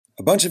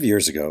A bunch of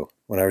years ago,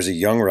 when I was a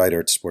young writer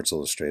at Sports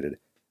Illustrated,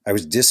 I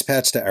was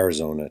dispatched to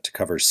Arizona to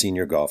cover a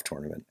senior golf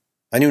tournament.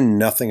 I knew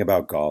nothing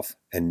about golf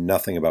and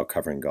nothing about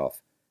covering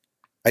golf.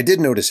 I did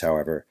notice,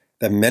 however,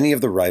 that many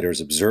of the writers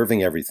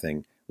observing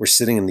everything were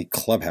sitting in the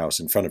clubhouse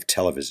in front of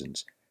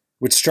televisions,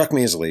 which struck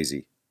me as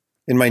lazy.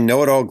 In my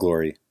know-it-all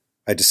glory,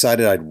 I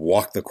decided I'd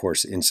walk the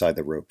course inside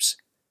the ropes.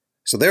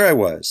 So there I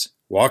was,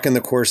 walking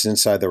the course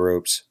inside the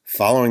ropes,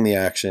 following the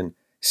action,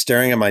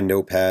 staring at my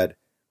notepad,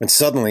 when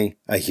suddenly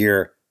I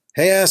hear,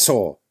 "Hey,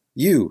 asshole!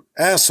 You,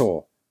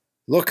 asshole!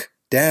 Look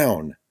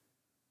down!"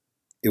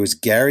 It was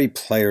Gary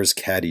Player's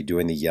caddy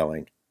doing the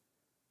yelling.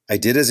 I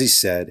did as he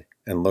said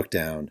and looked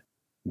down.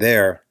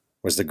 There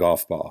was the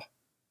golf ball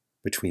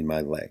between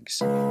my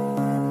legs.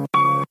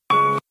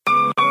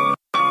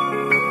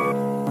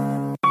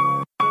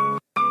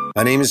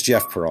 My name is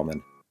Jeff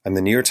Pearlman. I'm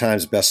the New York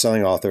Times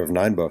bestselling author of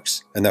 9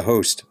 books and the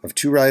host of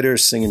Two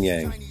Writers Sing and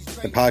Yang,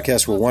 the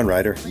podcast where one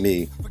writer,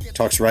 me,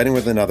 talks writing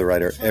with another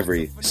writer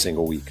every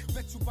single week.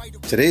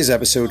 Today's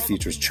episode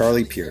features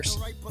Charlie Pierce,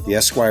 the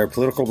Esquire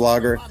political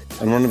blogger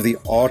and one of the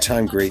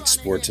all-time great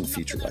sports and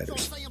feature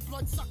writers.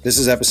 This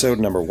is episode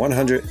number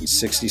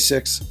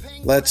 166.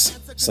 Let's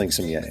sling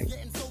some yang.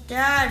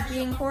 Dad,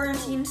 being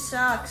quarantined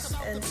sucks,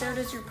 and so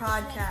does your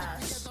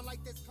podcast.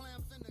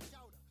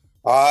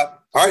 All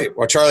right.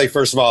 Well, Charlie,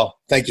 first of all,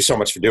 thank you so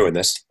much for doing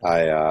this.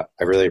 I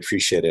really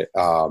appreciate it.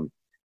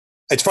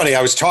 It's funny.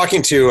 I was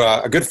talking to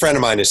a good friend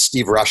of mine, is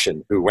Steve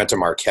Rushin, who went to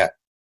Marquette.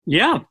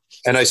 Yeah.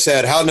 And I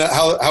said, how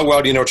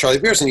well do you know Charlie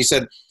Pierce? And he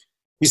said,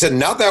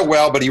 not that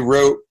well, but he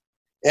wrote,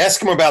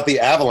 ask him about the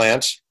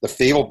Avalanche, the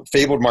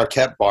fabled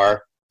Marquette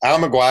bar, Al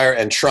McGuire,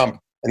 and Trump,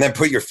 and then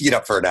put your feet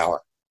up for an hour.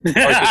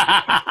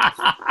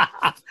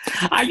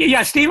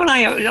 Yeah, Steve and I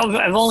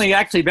have only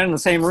actually been in the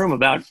same room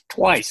about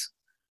twice.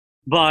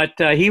 But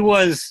I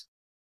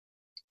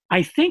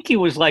think he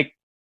was like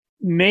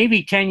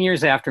maybe 10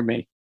 years after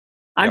me.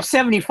 I'm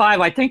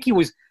 75. I think he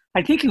was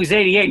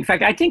 88. In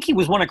fact, I think he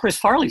was one of Chris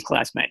Farley's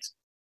classmates.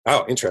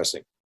 Oh,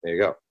 interesting. There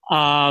you go.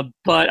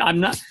 But I'm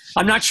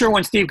not sure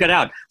when Steve got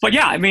out. But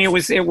yeah, I mean, it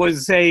was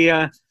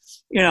a,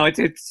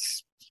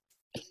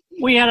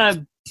 we had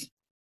a,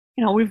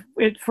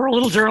 for a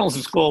little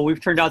journalism school,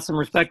 we've turned out some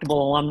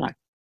respectable alumni.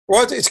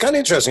 Well, it's kind of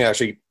interesting,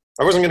 actually.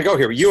 I wasn't going to go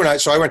here, but you and I,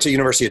 so I went to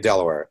University of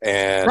Delaware,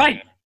 and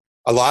right.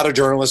 A lot of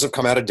journalists have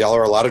come out of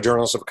Delaware. A lot of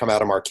journalists have come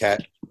out of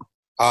Marquette.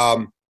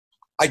 I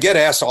get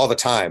asked all the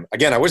time.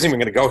 Again, I wasn't even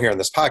going to go here on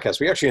this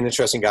podcast. We actually an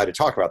interesting guy to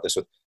talk about this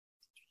with.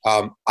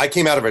 I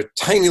came out of a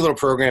tiny little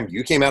program.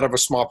 You came out of a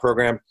small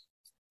program.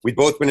 We've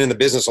both been in the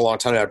business a long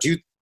time now.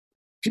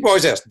 People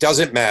always ask, does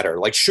it matter?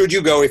 Like, should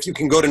you go, if you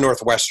can go to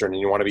Northwestern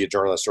and you want to be a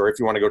journalist, or if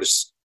you want to go to,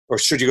 or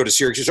should you go to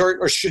Syracuse,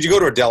 or should you go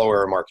to a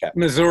Delaware or Marquette?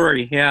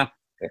 Missouri, yeah.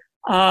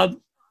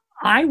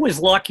 I was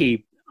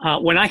lucky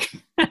when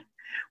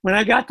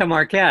I got to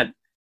Marquette.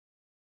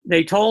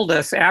 They told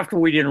us after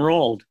we'd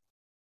enrolled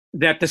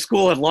that the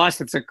school had lost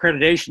its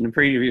accreditation the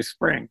previous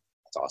spring.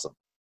 That's awesome.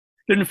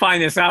 Didn't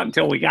find this out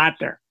until we got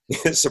there.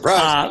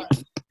 Surprise!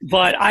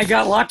 But I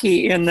got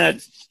lucky in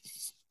that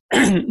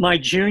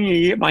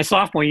my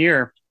sophomore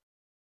year,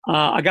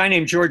 a guy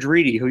named George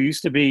Reedy, who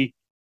used to be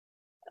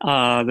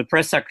the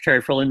press secretary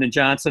for Lyndon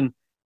Johnson,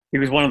 he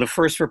was one of the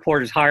first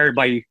reporters hired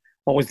by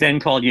what was then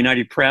called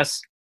United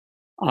Press.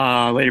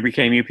 Later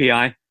became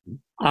UPI,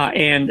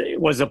 and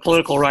was a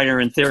political writer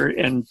and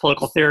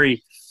political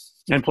theory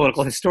and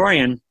political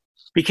historian,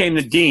 became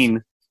the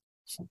dean,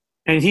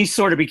 and he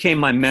sort of became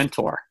my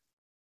mentor.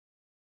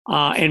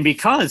 And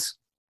because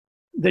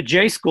the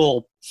J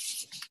School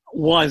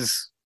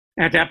was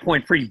at that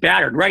point pretty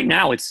battered, right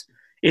now it's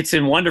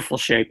in wonderful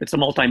shape. It's a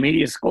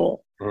multimedia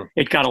school. Mm-hmm.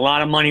 It got a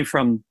lot of money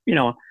from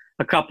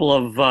a couple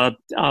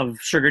of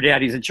sugar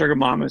daddies and sugar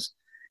mamas,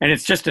 and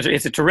it's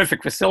a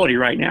terrific facility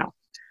right now.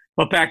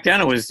 But back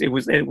then it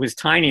was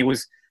tiny. It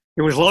was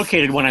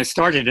located when I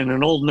started in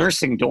an old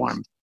nursing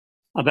dorm,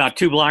 about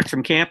 2 blocks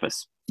from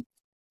campus,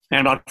 and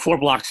about 4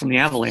 blocks from the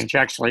Avalanche,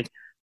 actually.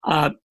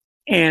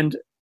 And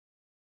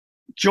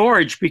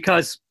George,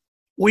 because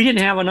we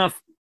didn't have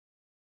enough,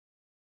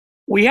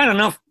 we had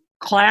enough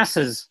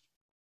classes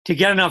to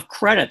get enough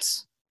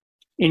credits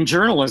in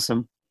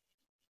journalism,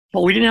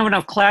 but we didn't have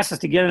enough classes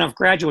to get enough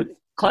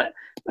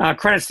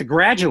credits to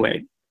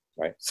graduate.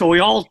 Right. So we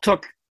all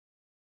took.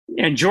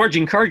 And George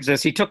encouraged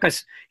us. He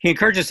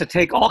encouraged us to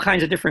take all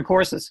kinds of different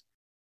courses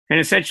and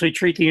essentially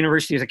treat the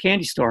university as a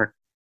candy store.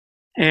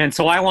 And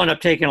so I wound up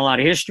taking a lot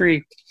of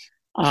history.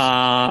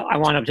 I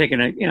wound up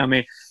taking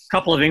a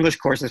couple of English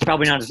courses,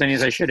 probably not as many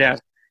as I should have.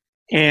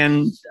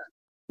 And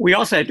we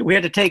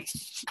had to take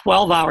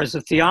 12 hours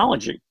of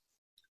theology.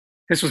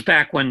 This was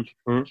back when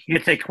you had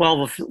to take 12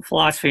 of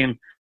philosophy and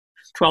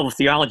 12 of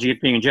theology, it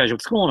being a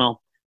Jesuit school and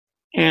all.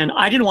 And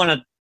I didn't want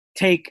to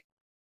take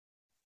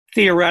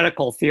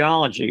theoretical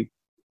theology.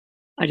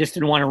 I just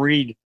didn't want to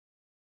read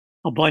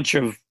a bunch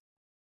of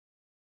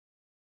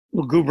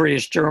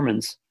lugubrious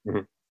Germans.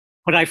 Mm-hmm.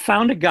 But I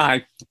found a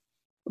guy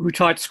who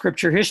taught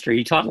scripture history.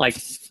 He taught like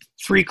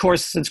 3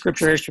 courses in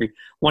scripture history,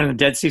 one in the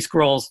Dead Sea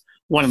Scrolls,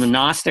 one in the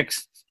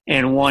Gnostics,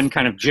 and one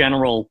kind of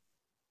general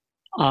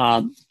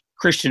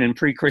Christian and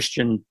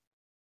pre-Christian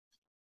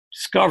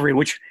discovery,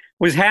 which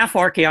was half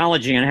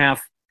archaeology and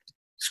half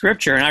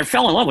scripture, and I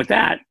fell in love with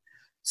that.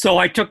 So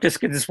I took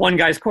this one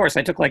guy's course.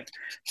 I took like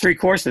 3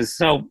 courses.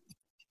 So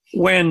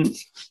when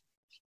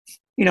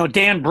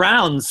Dan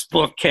Brown's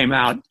book came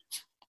out,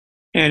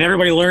 and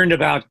everybody learned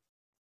about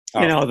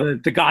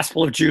the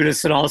Gospel of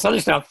Judas and all this other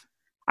stuff,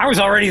 I was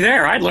already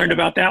there. I'd learned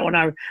about that when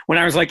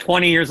I was like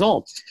 20 years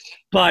old.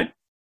 But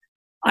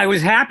I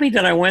was happy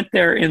that I went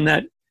there in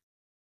that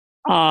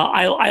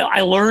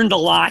I learned a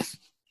lot.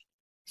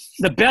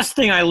 The best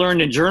thing I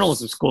learned in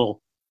journalism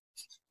school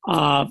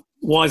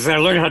was that I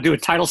learned how to do a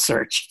title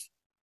search.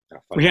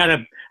 We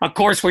had a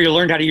course where you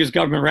learned how to use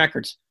government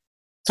records.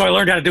 So I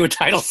learned how to do a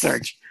title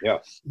search. Yeah.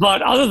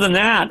 But other than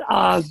that,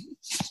 I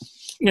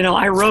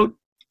wrote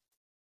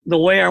the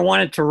way I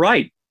wanted to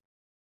write.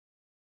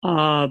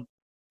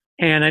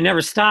 And I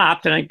never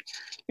stopped, and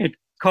it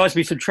caused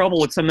me some trouble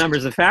with some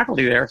members of the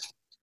faculty there.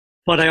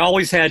 But I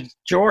always had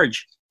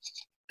George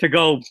to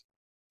go,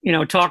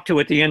 talk to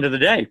at the end of the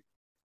day.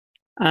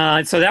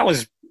 So that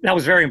was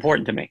very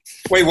important to me.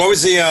 Wait, what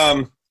was we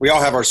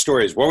all have our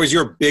stories. What was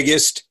your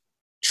biggest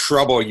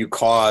trouble you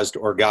caused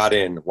or got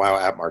in while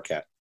at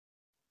Marquette?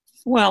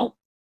 Well,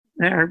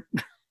 there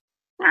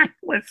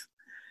was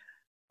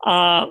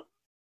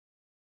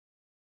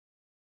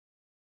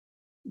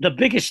the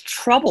biggest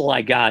trouble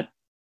I got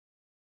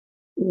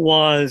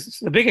was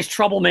the biggest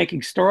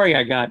troublemaking story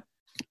I got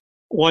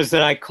was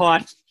that I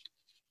caught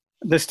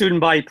the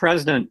student body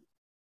president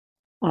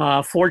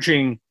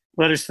forging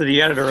letters to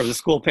the editor of the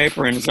school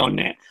paper in his own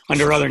name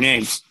under other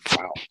names.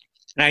 Wow!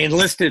 And I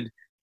enlisted,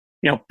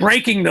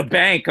 breaking the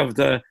bank of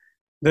the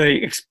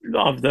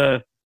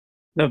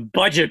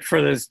budget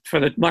for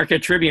the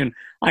Marquette Tribune.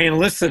 I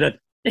enlisted a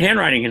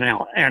handwriting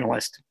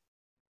analyst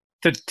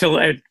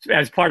to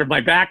as part of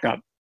my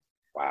backup.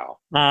 Wow!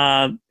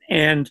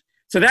 And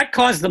so that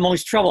caused the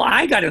most trouble.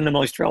 I got in the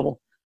most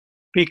trouble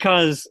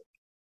because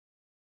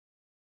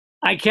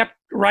I kept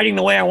writing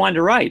the way I wanted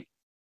to write.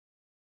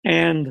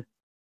 And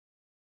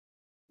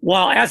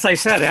as I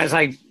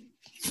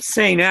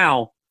say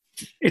now,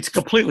 it's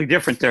completely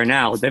different there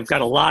now. They've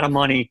got a lot of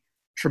money,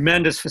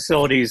 tremendous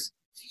facilities,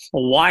 a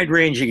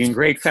wide-ranging and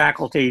great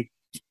faculty,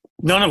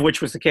 none of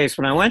which was the case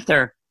when I went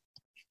there.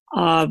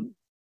 A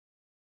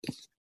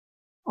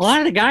lot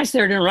of the guys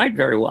there didn't write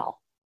very well.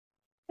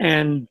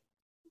 And,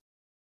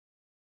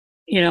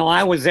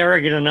 I was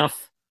arrogant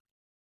enough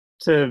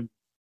to,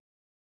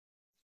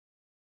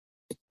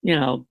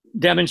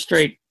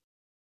 demonstrate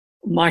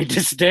my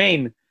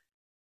disdain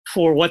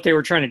for what they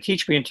were trying to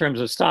teach me in terms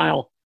of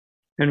style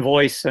and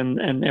voice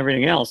and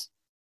everything else.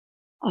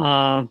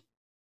 But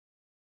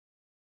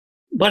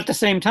at the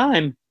same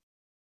time,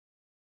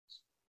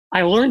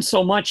 I learned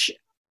so much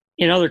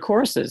in other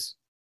courses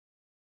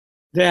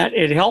that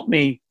it helped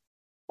me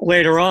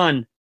later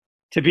on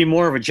to be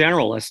more of a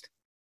generalist.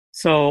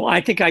 So I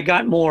think I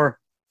got more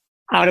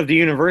out of the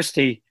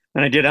university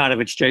than I did out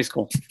of its J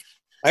school.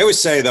 I always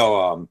say,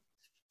 though,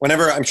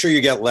 whenever I'm sure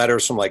you get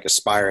letters from like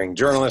aspiring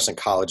journalists and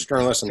college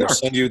journalists, and Sure. They'll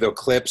send you the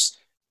clips,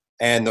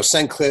 and they'll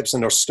send clips,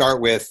 and they'll start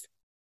with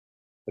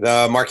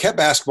the Marquette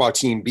basketball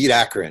team beat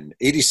Akron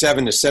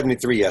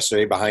 87-73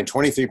 yesterday behind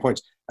 23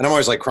 points. And I'm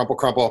always like,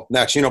 crumple,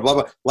 next, blah,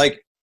 blah.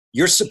 Like,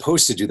 you're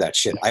supposed to do that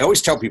shit. I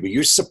always tell people,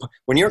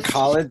 when you're in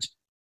college,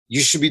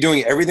 you should be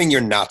doing everything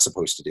you're not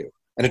supposed to do.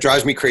 And it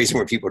drives me crazy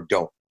when people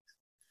don't.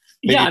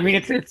 Maybe. Yeah, I mean,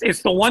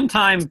 it's the one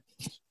time,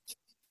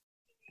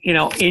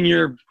 in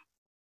your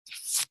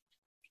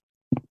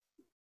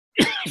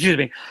excuse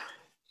me,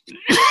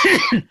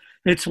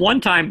 it's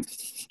one time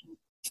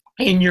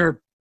in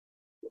your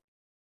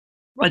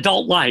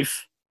adult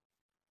life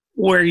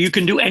where you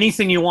can do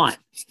anything you want.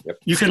 Yep.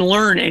 You can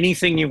learn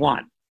anything you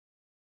want.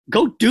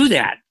 Go do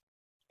that.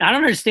 I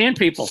don't understand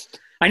people.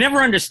 I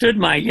never understood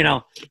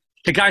the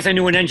guys I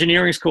knew in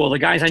engineering school, the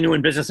guys I knew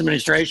in business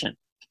administration,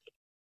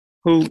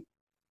 who,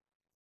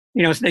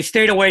 they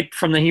stayed away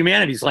from the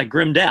humanities like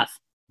grim death.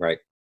 Right.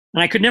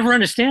 And I could never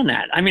understand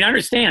that. I mean, I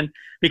understand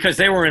because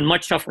they were in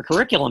much tougher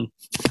curricula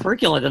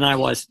than I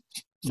was.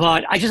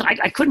 But I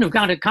couldn't have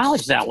gone to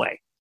college that way.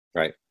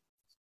 Right.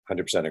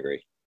 100%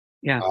 agree.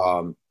 Yeah.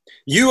 I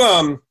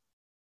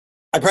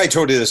probably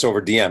told you this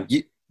over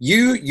DM.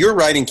 Your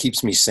writing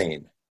keeps me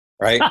sane,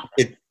 right?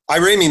 I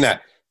really mean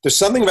that. There's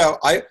something about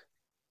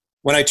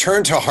when I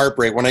turn to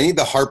heartbreak, when I need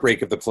the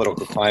heartbreak of the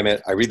political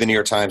climate, I read the New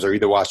York Times, I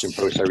read the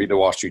Washington Post, I read the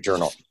Wall Street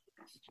Journal.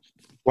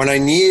 When I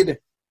need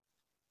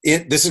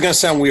it, this is going to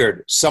sound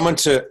weird, someone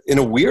to, in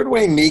a weird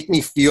way, make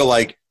me feel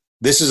like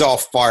this is all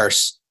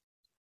farce.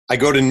 I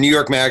go to New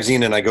York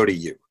Magazine and I go to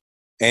you.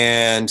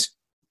 And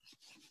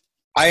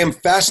I am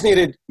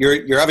fascinated.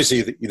 You're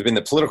obviously, you've been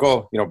the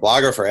political,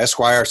 blogger for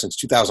Esquire since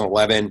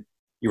 2011.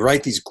 You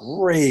write these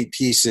great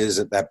pieces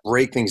that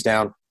break things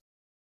down.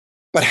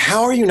 But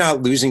how are you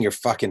not losing your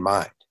fucking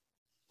mind?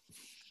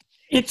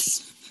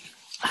 It's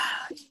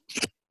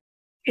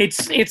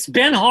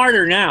been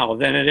harder now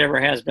than it ever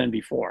has been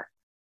before.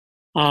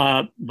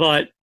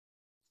 But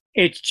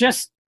it's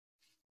just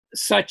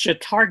such a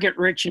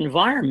target-rich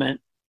environment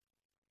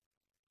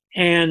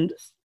And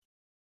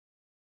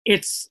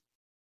it's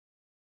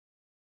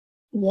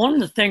one of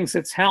the things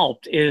that's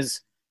helped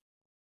is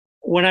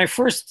when I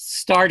first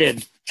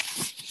started,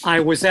 I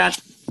was at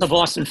the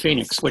Boston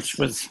Phoenix, which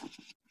was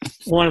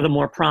one of the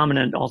more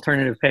prominent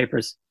alternative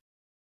papers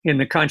in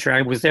the country.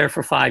 I was there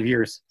for 5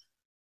 years.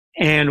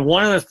 And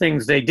one of the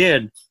things they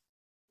did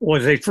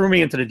was they threw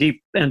me into the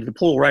deep end of the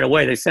pool right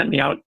away. They sent me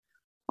out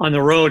on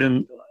the road,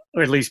 and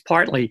or at least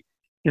partly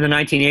in the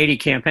 1980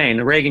 campaign,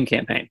 the Reagan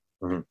campaign,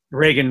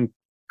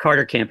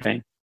 Reagan-Carter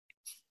campaign.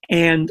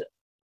 And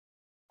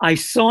I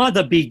saw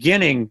the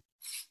beginning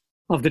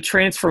of the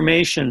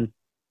transformation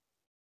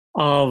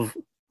of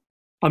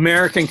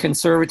American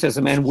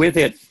conservatism, and with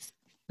it,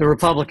 the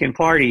Republican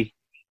Party,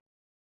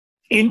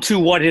 into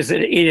what it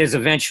has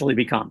eventually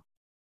become.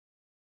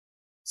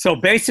 So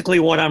basically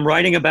what I'm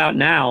writing about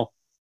now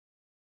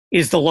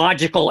is the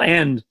logical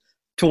end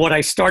to what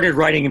I started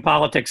writing in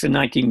politics in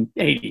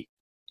 1980.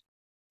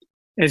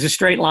 It's a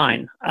straight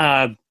line.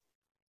 Right,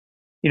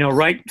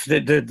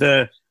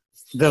 the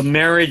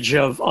marriage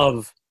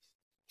of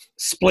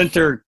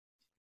splinter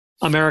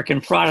American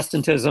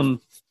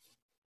Protestantism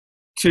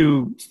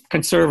to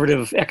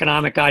conservative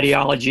economic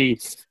ideology,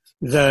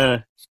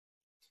 the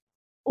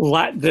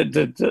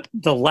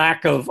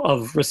lack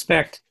of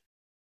respect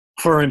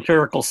for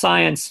empirical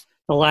science,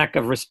 the lack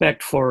of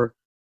respect for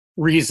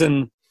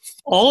reason,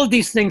 all of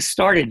these things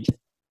started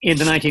in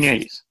the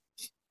 1980s.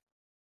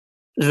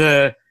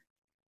 The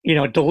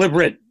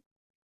deliberate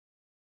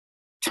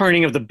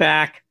turning of the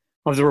back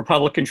of the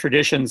Republican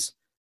traditions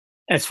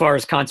as far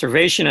as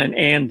conservation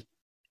and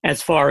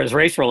as far as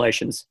race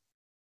relations.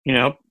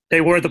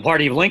 They were the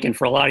party of Lincoln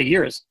for a lot of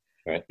years.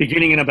 Right.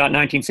 Beginning in about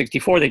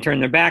 1964, they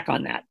turned their back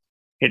on that.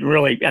 That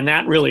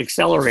really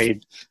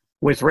accelerated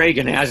with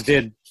Reagan, as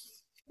did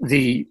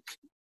the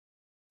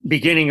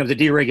beginning of the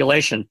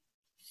deregulation,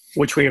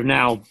 which we have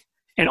now,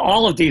 and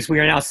all of these we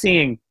are now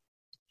seeing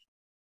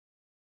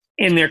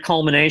in their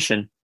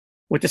culmination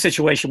with the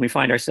situation we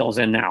find ourselves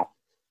in now.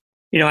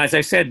 As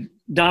I said,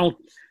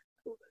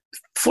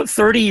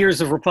 30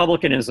 years of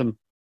republicanism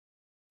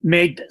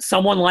made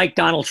someone like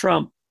Donald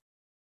Trump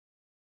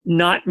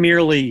not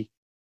merely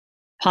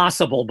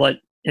possible, but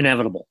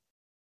inevitable.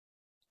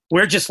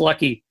 We're just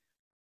lucky.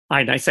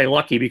 I say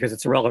lucky because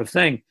it's a relative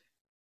thing.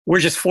 We're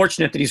just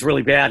fortunate that he's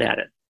really bad at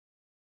it.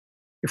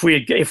 If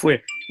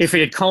it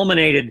had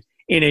culminated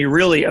in a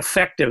really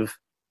effective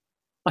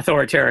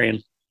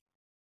authoritarian,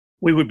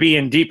 we would be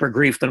in deeper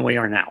grief than we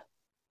are now.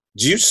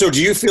 Do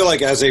you feel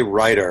like, as a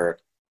writer,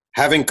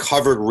 having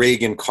covered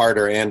Reagan,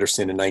 Carter,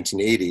 Anderson in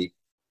 1980,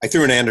 I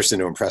threw in Anderson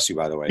to impress you,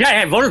 by the way.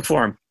 Yeah, I voted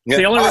for him. Yeah.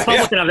 The only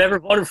Republican I've ever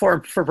voted for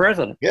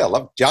president. Yeah, I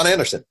love John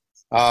Anderson.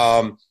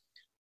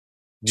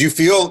 Do you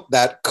feel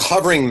that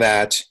covering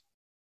that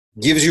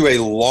gives you a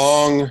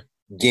long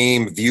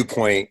game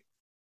viewpoint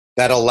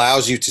that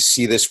allows you to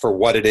see this for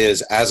what it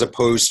is, as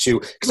opposed to,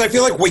 because I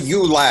feel like what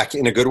you lack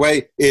in a good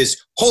way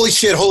is, holy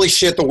shit,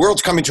 the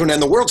world's coming to an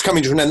end,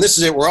 this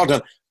is it, we're all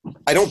done.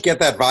 I don't get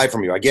that vibe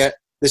from you. I get,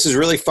 this is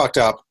really fucked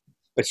up,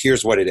 but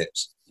here's what it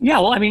is. Yeah,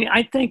 well,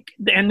 I think,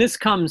 and this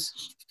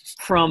comes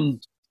from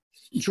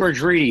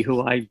George Reedy,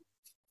 who I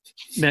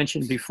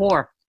mentioned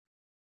before.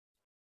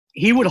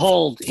 He would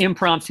hold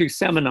impromptu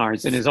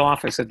seminars in his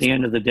office at the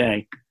end of the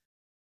day,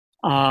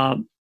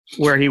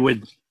 where he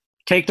would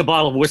take the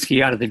bottle of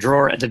whiskey out of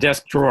the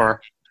desk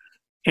drawer,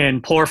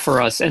 and pour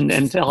for us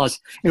and tell us.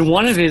 And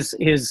one of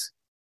his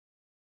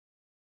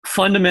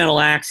fundamental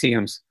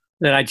axioms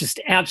that I just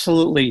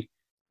absolutely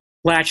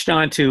latched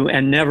onto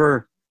and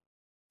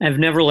have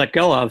never let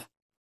go of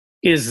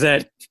is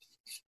that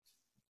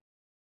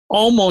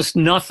almost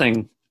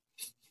nothing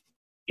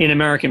in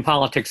American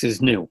politics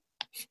is new,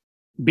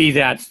 be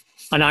that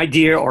an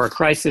idea or a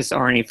crisis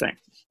or anything.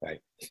 Right.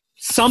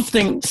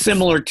 Something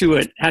similar to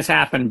it has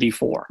happened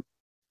before.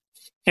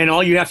 And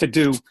all you have to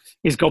do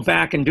is go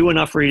back and do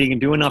enough reading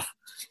and do enough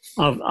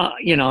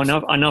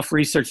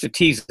research to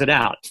tease it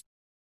out.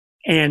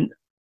 And,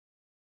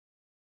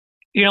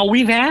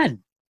 we've had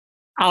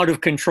out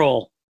of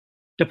control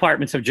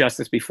departments of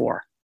justice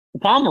before. The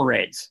Palmer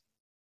raids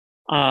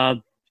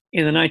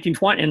in the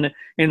 1920s,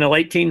 in the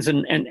late teens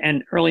and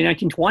early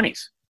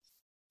 1920s.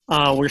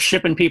 We're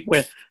shipping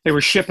people they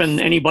were shipping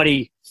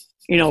anybody,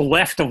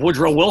 left of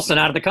Woodrow Wilson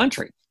out of the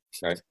country.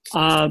 Right.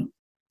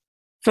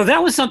 So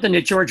that was something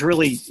that George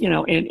really,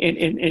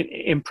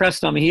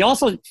 impressed on me. He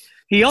also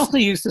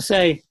used to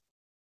say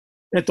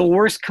that the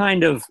worst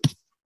kind of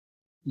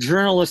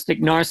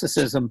journalistic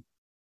narcissism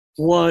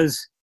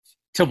was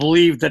to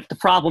believe that the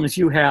problems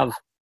you have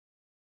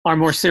are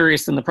more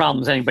serious than the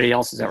problems anybody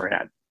else has ever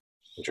had.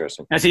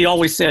 Interesting. As he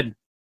always said,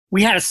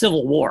 we had a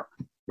civil war.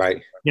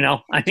 Right.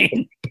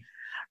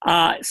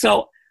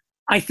 So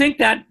I think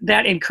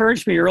that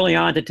encouraged me early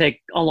on to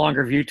take a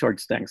longer view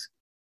towards things.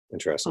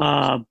 Interesting.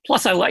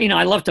 Plus, I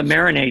love to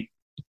marinate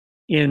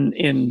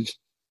in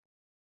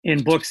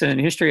books and in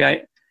history.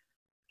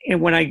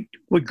 And when I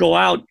would go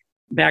out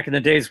back in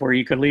the days where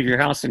you could leave your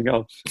house and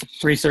go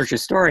research a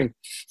story,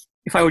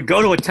 if I would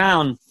go to a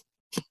town,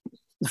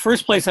 the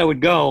first place I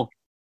would go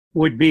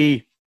would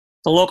be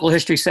the local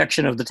history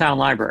section of the town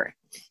library.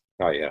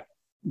 Oh, yeah.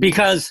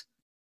 Because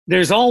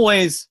there's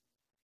always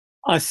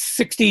a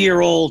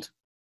 60-year-old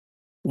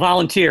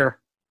volunteer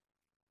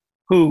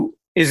who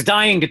is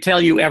dying to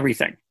tell you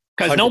everything.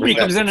 Because nobody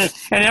comes in and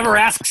ever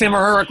asks him or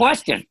her a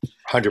question.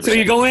 100%. So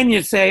you go in,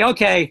 you say,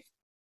 okay,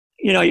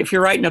 if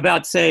you're writing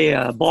about, say,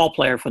 a ball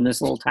player from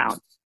this little town,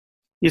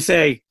 you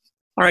say,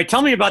 all right,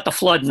 tell me about the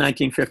flood in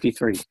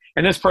 1953.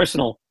 And this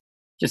person will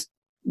just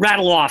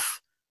rattle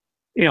off,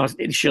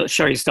 she'll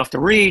show you stuff to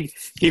read,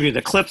 give you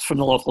the clips from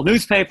the local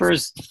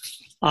newspapers,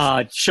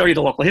 show you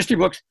the local history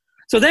books.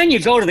 So then you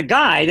go to the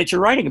guy that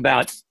you're writing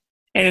about,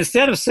 and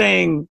instead of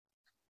saying,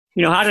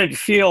 how did it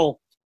feel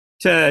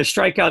to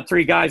strike out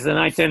 3 guys in the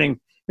 9th inning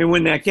and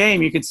win that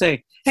game, you could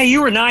say, hey,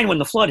 you were 9 when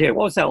the flood hit.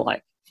 What was that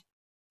like?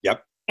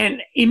 Yep.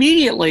 And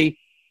immediately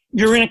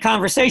you're in a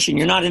conversation.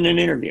 You're not in an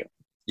interview.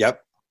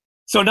 Yep.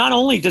 So not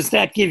only does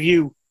that give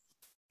you,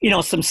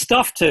 some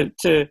stuff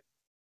to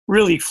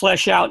really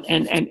flesh out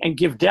and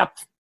give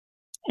depth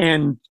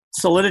and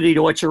solidity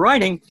to what you're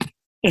writing,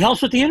 it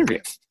helps with the interview.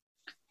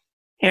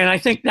 And I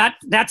think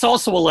that's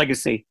also a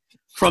legacy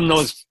from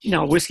those,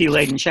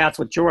 whiskey-laden chats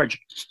with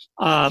George,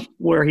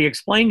 where he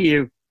explained to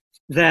you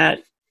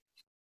that,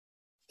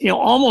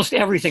 almost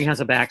everything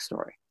has a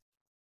backstory.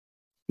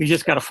 You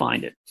just got to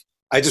find it.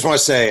 I just want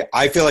to say,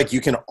 I feel like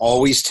you can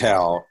always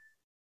tell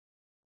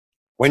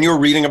when you're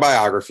reading a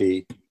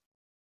biography,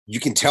 you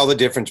can tell the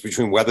difference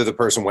between whether the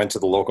person went to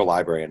the local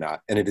library or not.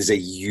 And it is a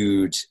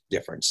huge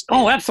difference.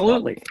 Oh,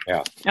 absolutely.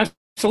 Yeah.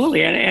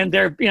 Absolutely. And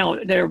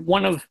they're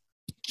one of,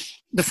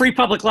 the Free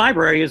Public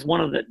Library is one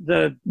of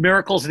the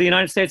miracles of the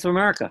United States of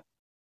America.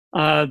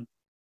 One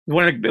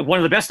of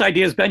the best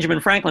ideas Benjamin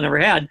Franklin ever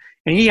had,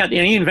 and he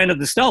invented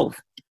the stove.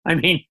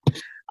 And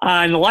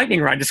the lightning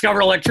rod,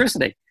 discovered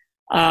electricity.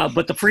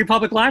 But the Free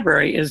Public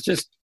Library is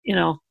just,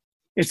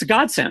 it's a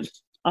godsend.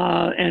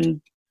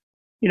 And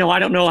I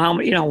don't know how,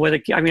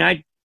 whether,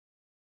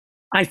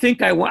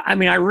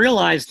 I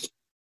realized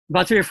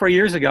about 3 or 4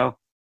 years ago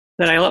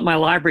that I let my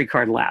library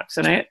card lapse.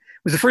 And it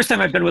was the first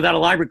time I've been without a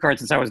library card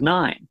since I was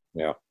 9.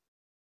 Yeah.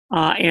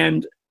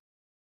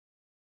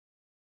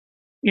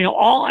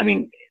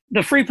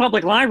 The Free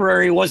Public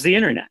Library was the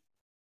internet.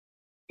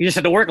 You just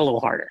had to work a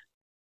little harder.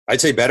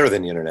 I'd say better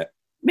than the internet.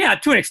 Yeah,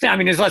 to an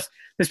extent.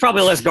 There's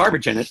probably less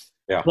garbage in it.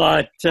 Yeah.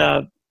 But,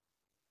 that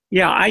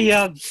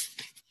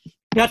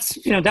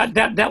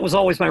was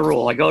always my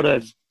rule. I go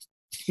to,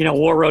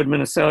 War Road,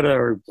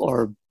 Minnesota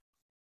or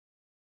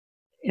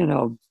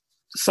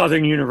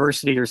Southern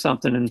University or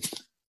something and,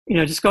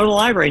 just go to the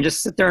library and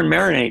just sit there and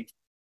marinate.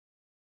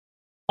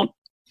 Don't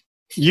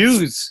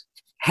use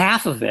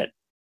half of it,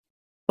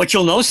 but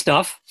you'll know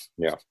stuff.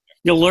 Yeah.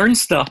 You'll learn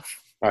stuff.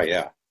 Oh,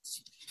 yeah.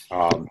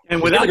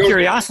 And without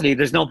curiosity,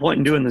 there's no point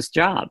in doing this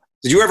job.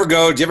 Did you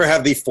ever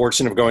have the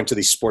fortune of going to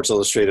the Sports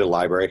Illustrated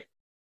library?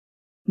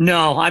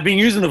 No, I've been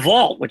using the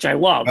vault, which I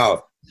love.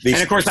 Oh,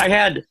 and of course, I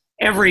had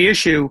every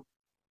issue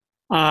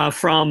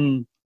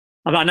from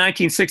about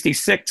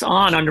 1966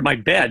 on under my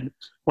bed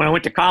when I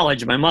went to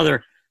college. My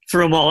mother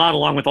threw them all out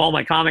along with all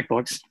my comic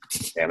books.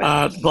 Damn it.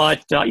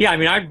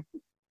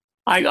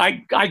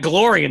 I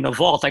glory in the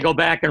vault. I go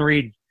back and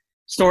read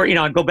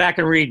I go back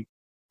and read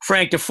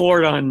Frank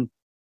DeFord on,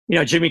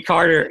 Jimmy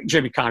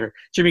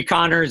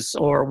Connors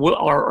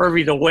or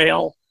Irvy the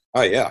Whale.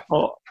 Oh yeah.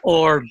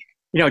 Or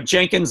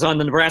Jenkins on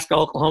the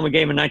Nebraska-Oklahoma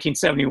game in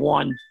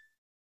 1971.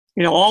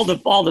 All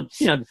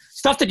the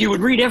stuff that you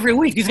would read every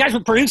week. These guys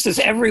would produce this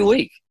every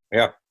week.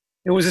 Yeah.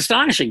 It was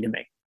astonishing to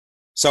me.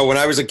 So when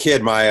I was a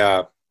kid,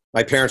 my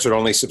parents would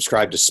only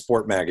subscribe to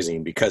Sport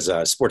magazine because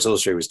Sports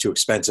Illustrated was too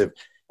expensive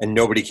and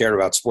nobody cared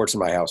about sports in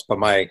my house. But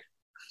my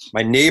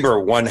neighbor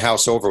one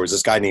house over was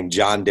this guy named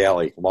John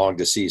Daly, long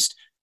deceased.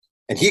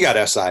 And he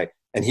got SI,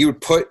 and he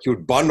would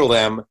bundle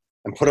them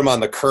and put them on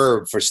the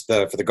curb for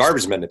the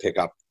garbage men to pick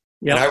up.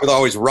 Yep. And I would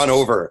always run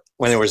over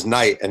when it was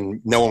night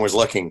and no one was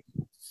looking,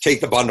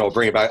 take the bundle,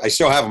 bring it back. I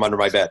still have them under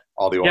my bed,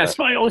 all the old. Yeah,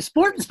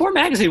 Sport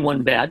magazine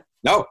wasn't bad.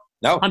 No.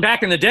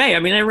 Back in the day,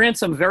 they ran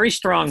some very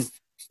strong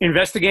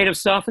investigative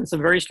stuff and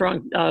some very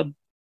strong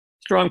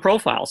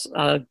profiles.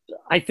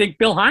 I think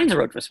Bill Hines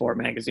wrote for Sport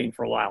magazine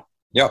for a while.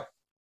 Yeah.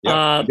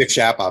 Dick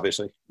Schaap,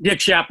 obviously. Dick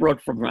Schaap wrote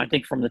from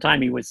the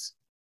time he was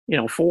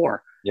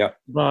 4. Yeah.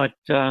 But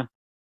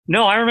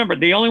no, I remember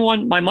the only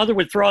one, my mother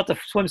would throw out the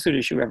swimsuit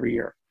issue every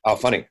year. Oh,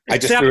 funny. I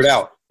just threw it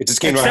out. It just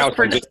came to my house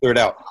and I just threw it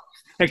out.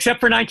 Except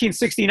for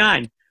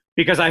 1969,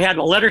 because I had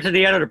a letter to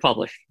the editor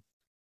published.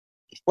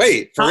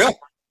 Wait, for real?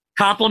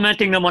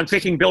 Complimenting them on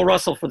picking Bill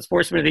Russell for the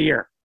Sportsman of the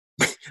Year.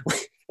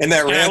 And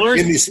that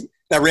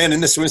ran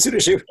in the swimsuit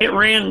issue? It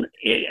ran,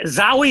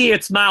 Zowie,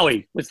 It's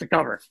Maui was the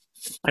cover.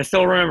 I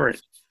still remember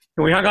it.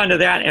 And we hung on to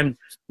that. And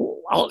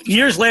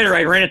years later,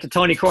 I ran it to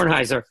Tony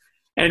Kornheiser.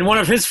 And one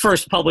of his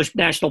first published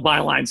national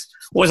bylines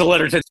was a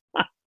letter to.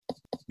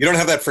 You don't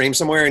have that frame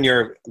somewhere in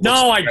your?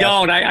 No, I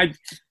don't. I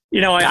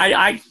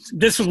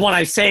this was one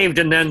I saved,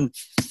 and then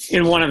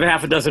in one of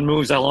half a dozen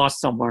moves, I lost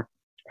somewhere.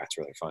 That's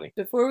really funny.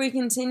 Before we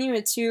continue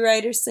with Two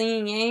Writers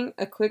Singing Yang,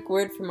 a quick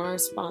word from our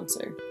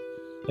sponsor.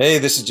 Hey,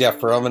 this is Jeff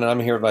Perlman, and I'm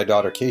here with my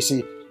daughter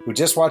Casey, who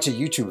just watched a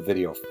YouTube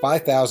video of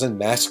 5,000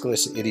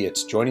 maskless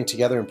idiots joining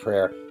together in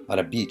prayer on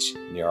a beach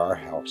near our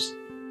house.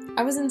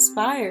 I was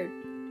inspired.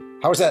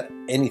 How is that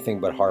anything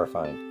but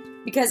horrifying?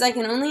 Because I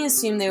can only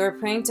assume they were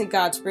praying to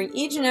God to bring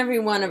each and every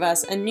one of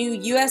us a new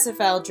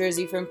USFL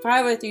jersey from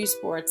 503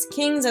 Sports,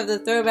 kings of the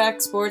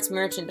throwback sports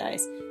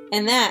merchandise.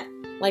 And that,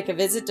 like a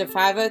visit to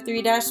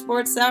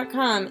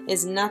 503-sports.com,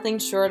 is nothing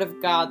short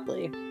of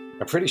godly.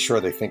 I'm pretty sure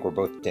they think we're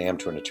both damned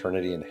to an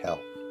eternity in hell.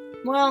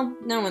 Well,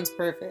 no one's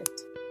perfect.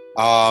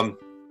 The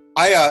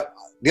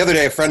other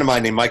day, a friend of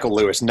mine named Michael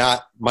Lewis,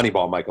 not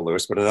Moneyball Michael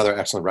Lewis, but another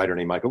excellent writer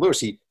named Michael Lewis,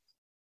 he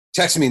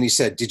texted me and he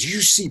said, "Did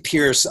you see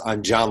Pierce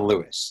on John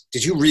Lewis?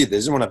 Did you read this?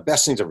 This is one of the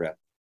best things I've read."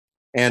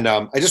 And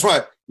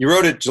you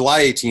wrote it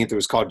July 18th. It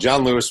was called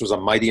John Lewis Was a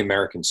Mighty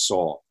American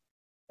Soul.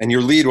 And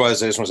your lead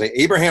was, I just want to say,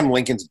 Abraham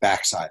Lincoln's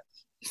backside.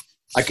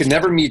 I could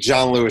never meet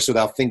John Lewis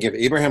without thinking of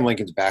Abraham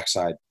Lincoln's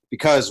backside,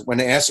 because when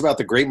asked about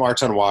the Great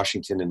March on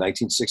Washington in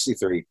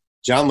 1963,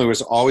 John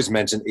Lewis always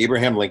mentioned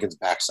Abraham Lincoln's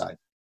backside.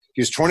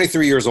 He was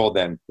 23 years old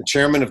then, the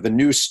chairman of the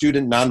new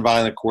Student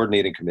Nonviolent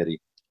Coordinating Committee.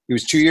 He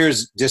was 2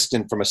 years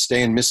distant from a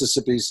stay in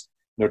Mississippi's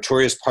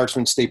notorious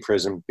Parchman State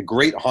Prison, the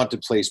great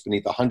haunted place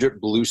beneath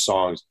 100 blues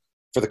songs,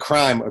 for the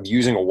crime of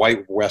using a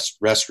white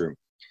restroom.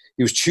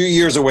 He was 2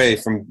 years away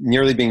from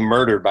nearly being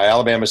murdered by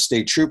Alabama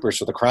state troopers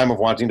for the crime of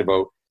wanting to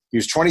vote. He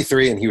was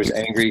 23 and he was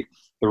angry.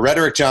 The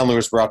rhetoric John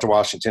Lewis brought to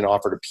Washington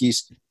offered a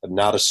peace, but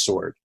not a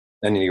sword.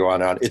 Then you go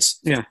on and on.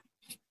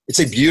 It's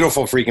a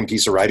beautiful freaking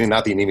piece of writing.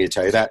 Not that you need me to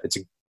tell you that. It's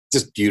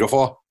just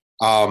beautiful.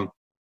 I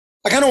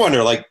kind of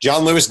wonder, like,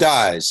 John Lewis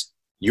dies.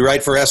 You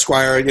write for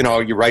Esquire,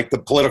 you write the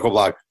political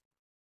blog.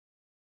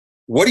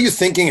 What are you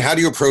thinking? How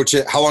do you approach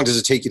it? How long does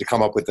it take you to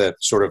come up with the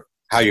sort of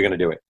how you're going to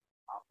do it?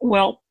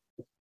 Well,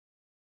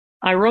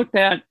 I wrote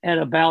that at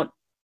about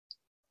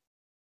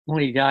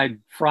when he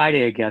died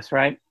Friday, I guess,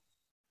 right?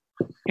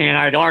 And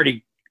I'd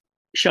already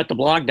shut the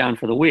blog down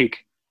for the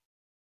week.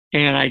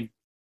 And I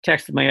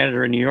texted my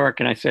editor in New York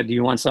and I said, "Do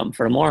you want something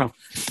for tomorrow?"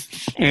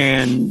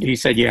 And he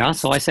said, "Yeah."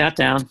 So I sat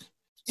down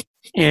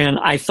and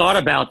I thought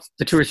about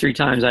the 2 or 3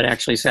 times I'd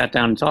actually sat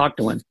down and talked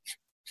to him,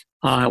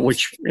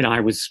 which,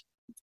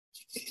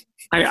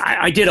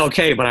 I did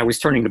okay, but I was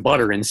turning to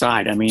butter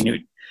inside. I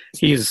mean,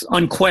 he is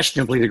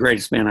unquestionably the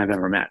greatest man I've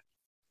ever met.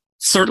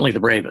 Certainly the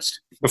bravest.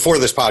 Before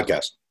this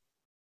podcast.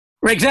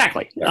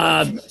 Exactly.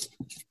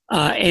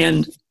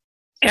 And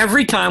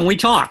every time we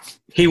talked,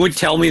 he would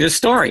tell me this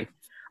story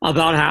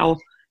about how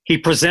he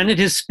presented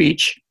his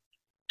speech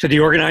to the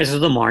organizers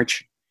of the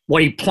march,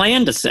 what he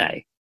planned to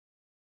say,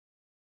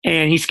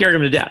 and he scared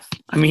him to death.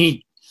 I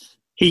mean,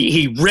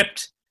 he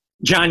ripped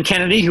John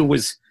Kennedy, who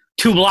was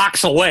 2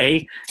 blocks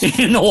away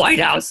in the White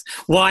House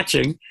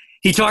watching.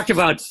 He talked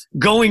about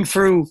going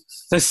through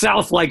the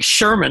South like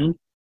Sherman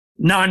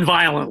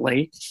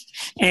nonviolently,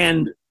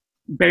 and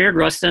Bayard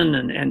Rustin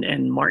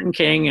and Martin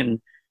King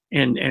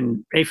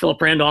and A.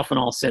 Philip Randolph and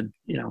all said,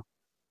 we got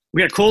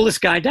to cool this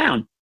guy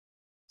down.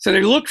 So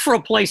they looked for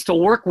a place to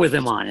work with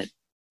him on it.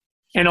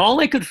 And all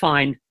they could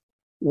find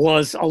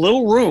was a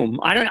little room.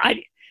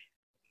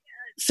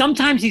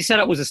 Sometimes he said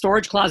it was a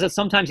storage closet.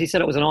 Sometimes he said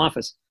it was an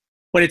office.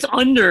 But it's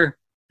under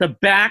the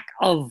back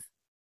of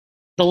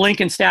the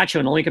Lincoln statue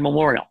and the Lincoln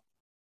Memorial.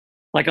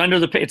 Like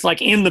it's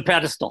like in the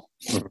pedestal.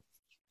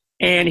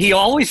 And he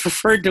always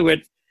referred to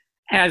it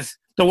as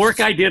the work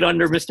I did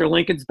under Mr.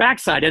 Lincoln's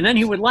backside. And then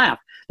he would laugh.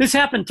 This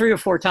happened 3 or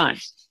 4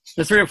 times.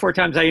 The 3 or 4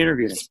 times I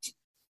interviewed him.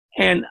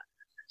 And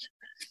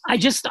I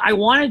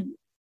wanted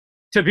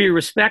to be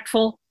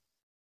respectful,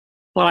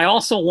 but I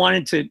also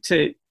wanted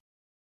to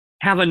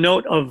have a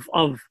note of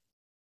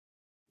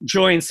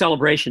joy and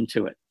celebration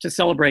to it, to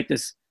celebrate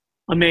this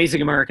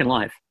amazing American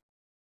life.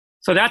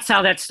 So that's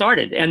how that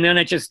started. And then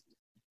it just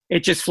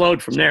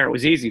flowed from there. It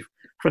was easy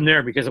from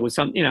there because it was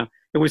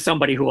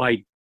somebody who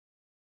I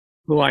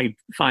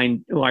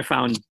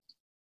found,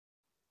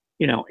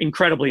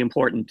 incredibly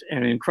important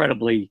and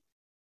incredibly,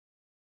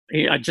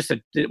 I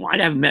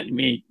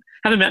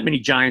haven't met many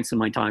giants in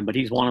my time, but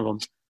he's one of them.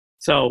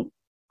 So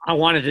I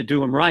wanted to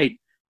do him right.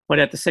 But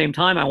at the same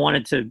time, I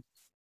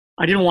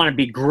didn't want to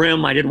be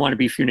grim. I didn't want to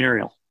be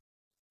funereal.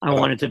 I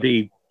wanted to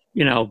be,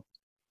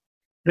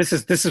 this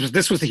was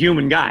the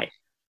human guy.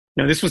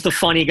 This was the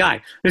funny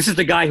guy. This is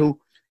the guy who,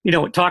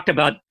 talked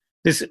about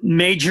this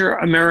major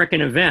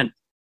American event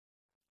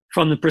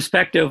from the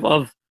perspective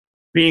of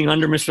being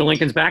under Mr.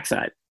 Lincoln's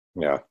backside.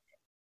 Yeah.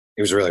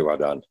 It was really well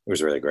done. It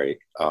was really great.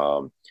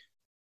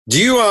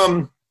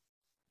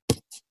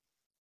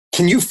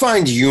 Can you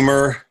find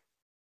humor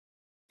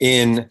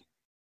in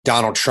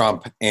Donald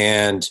Trump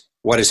and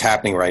what is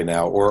happening right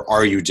now, or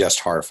are you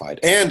just horrified?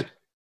 And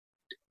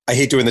I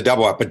hate doing the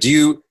double up, but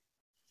you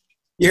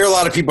hear a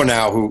lot of people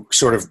now who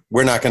sort of,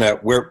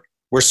 we're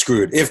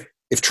screwed.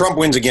 If Trump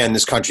wins again,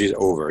 this country is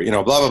over,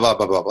 blah, blah, blah,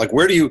 blah, blah. Like,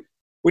 where do you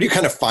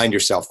kind of find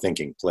yourself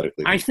thinking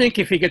politically? I think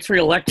if he gets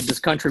reelected, this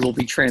country will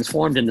be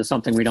transformed into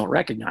something we don't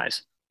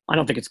recognize. I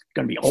don't think it's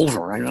going to be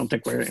over. I don't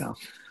think we're going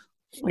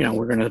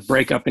to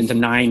break up into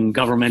 9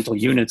 governmental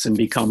units and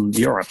become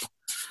Europe.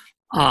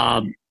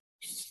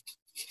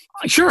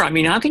 Sure. I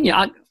mean, how can you?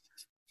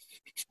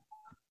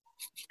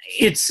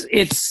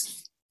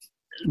 It's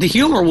the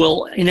humor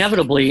will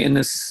inevitably in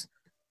this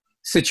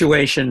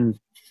situation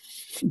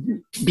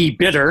be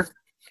bitter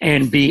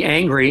and be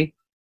angry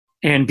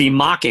and be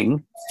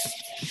mocking,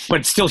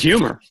 but it's still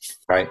humor.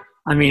 Right.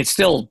 I mean, it's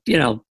still,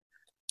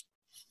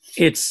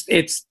 it's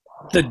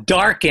the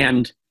dark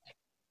end.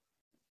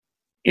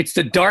 It's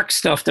the dark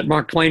stuff that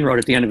Mark Twain wrote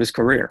at the end of his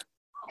career.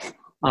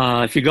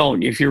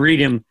 If you read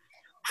him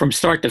from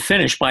start to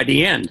finish, by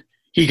the end,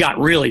 he got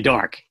really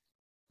dark,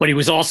 but he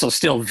was also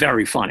still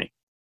very funny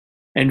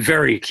and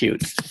very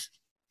acute.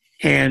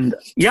 And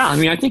yeah, I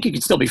mean, I think he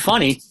could still be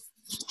funny.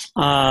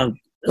 A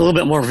little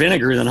bit more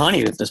vinegar than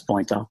honey at this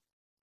point, though.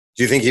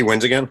 Do you think he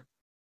wins again?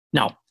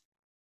 No,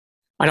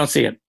 I don't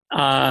see it.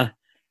 I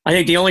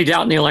think the only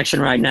doubt in the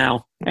election right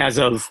now, as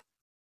of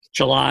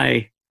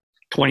July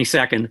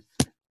 22nd,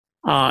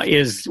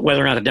 is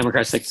whether or not the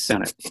Democrats take the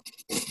Senate.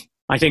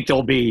 I think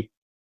there'll be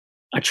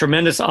a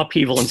tremendous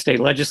upheaval in state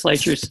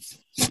legislatures.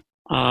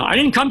 I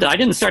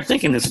didn't start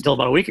thinking this until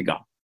about a week ago.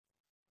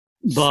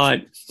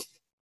 But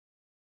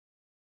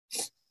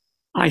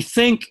I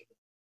think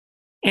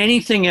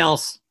anything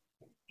else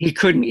he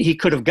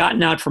could have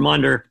gotten out from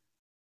under,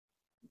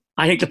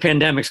 I think the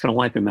pandemic's going to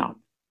wipe him out.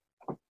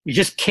 You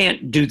just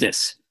can't do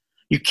this.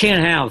 You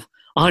can't have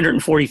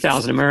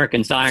 140,000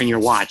 Americans die on your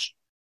watch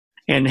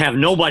and have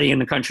nobody in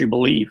the country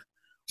believe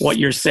what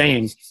you're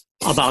saying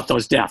about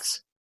those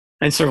deaths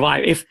and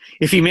survive.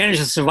 If he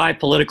manages to survive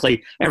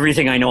politically,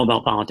 everything I know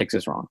about politics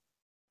is wrong,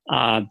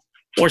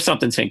 or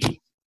something's hinky,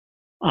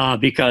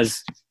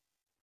 because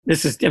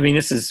this is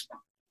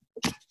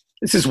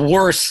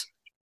worse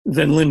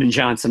than Lyndon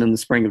Johnson in the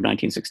spring of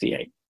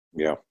 1968.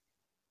 Yeah.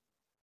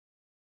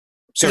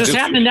 So it's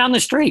happening down the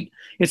street.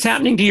 It's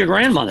happening to your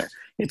grandmother.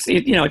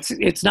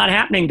 It's not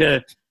happening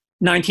to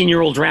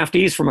 19-year-old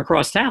draftees from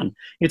across town.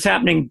 It's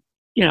happening,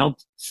 to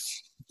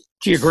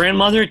your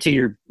grandmother, to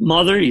your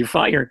mother,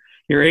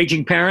 your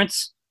aging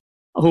parents,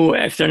 who,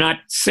 if they're not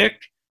sick,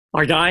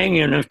 are dying,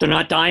 and if they're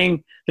not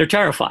dying, they're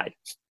terrified.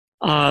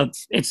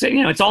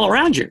 It's all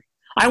around you.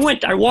 I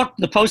walked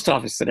to the post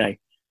office today.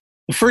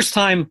 The first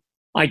time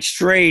I'd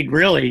strayed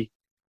really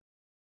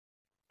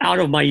out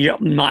of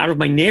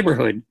my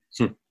neighborhood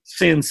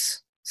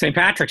since St.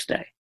 Patrick's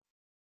Day.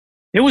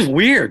 It was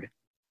weird.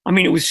 I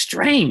mean, it was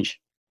strange.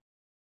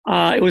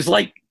 It was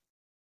like,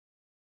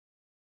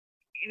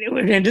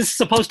 and this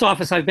is a post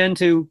office I've been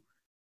to,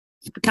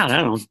 God, I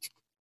don't know,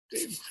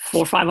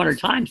 400 or 500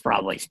 times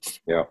probably.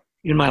 Yeah.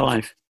 In my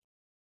life.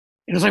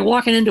 It was like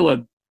walking into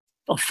a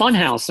fun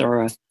house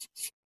or a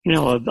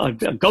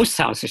ghost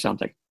house or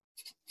something.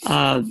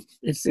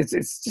 It's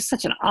just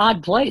such an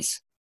odd place.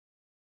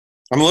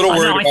 I'm a little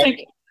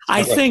worried.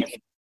 I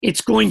think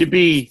it's going to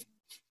be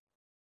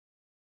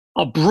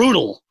a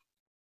brutal,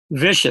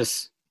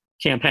 vicious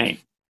campaign.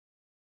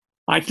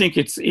 I think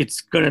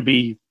it's going to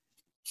be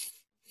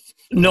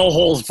no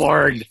holes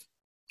barred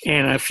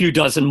and a few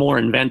dozen more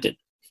invented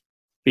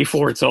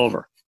before it's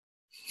over.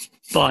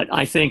 But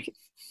I think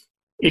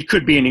it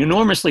could be an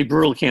enormously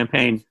brutal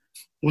campaign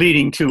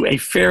leading to a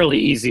fairly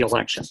easy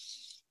election.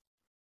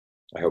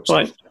 I hope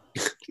so. But,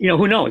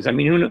 who knows? I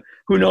mean,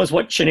 who knows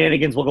what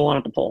shenanigans will go on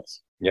at the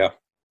polls? Yeah.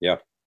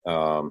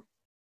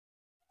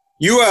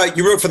 You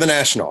wrote for The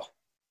National.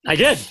 I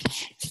did.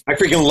 I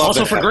freaking love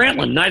Also for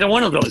Grantland. Neither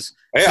one of those.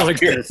 Yeah,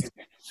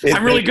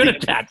 I'm really good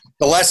at that.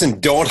 The lesson,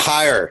 don't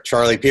hire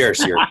Charlie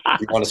Pierce here.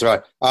 You want to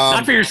survive.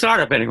 Not for your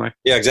startup, anyway.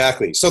 Yeah,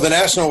 exactly. So The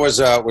National was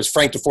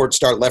Frank DeFort's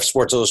start, left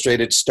Sports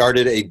Illustrated,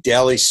 started a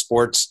daily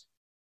sports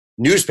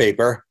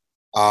newspaper.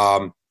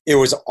 It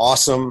was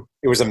awesome.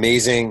 It was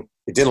amazing.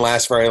 It didn't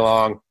last very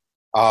long.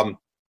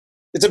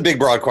 It's a big,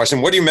 broad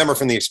question. What do you remember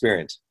from the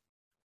experience?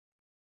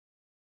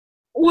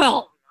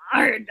 Well,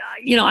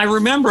 I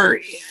remember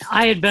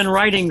I had been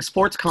writing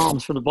sports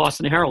columns for the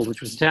Boston Herald, which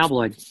was a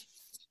tabloid.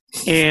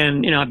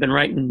 And, I've been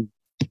writing,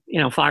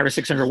 500 or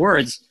 600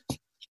 words.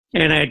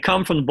 And I had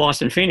come from the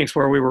Boston Phoenix,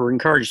 where we were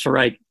encouraged to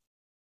write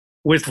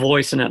with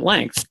voice and at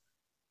length.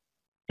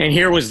 And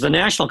here was the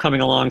National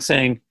coming along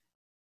saying,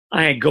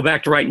 I'd go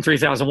back to writing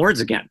 3,000 words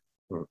again.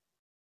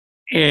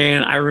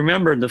 And I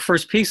remember the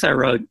first piece I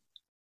wrote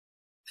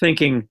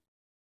thinking,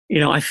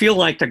 I feel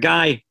like the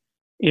guy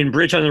in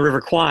Bridge on the River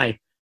Kwai,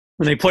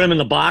 when they put him in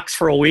the box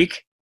for a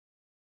week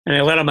and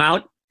they let him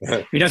out,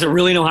 he doesn't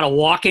really know how to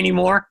walk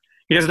anymore.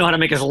 He doesn't know how to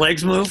make his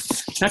legs move.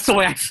 That's the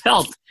way I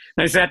felt.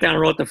 I sat down and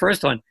wrote the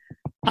first one.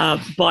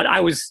 But I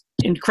was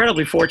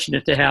incredibly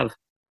fortunate to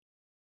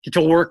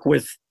work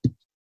with,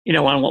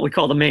 on what we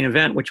call the main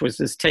event, which was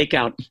this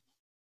takeout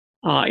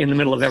in the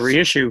middle of every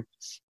issue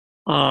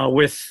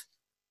with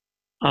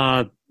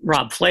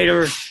Rob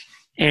Flater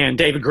and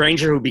David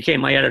Granger, who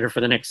became my editor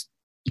for the next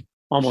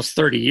almost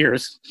 30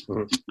 years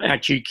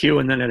at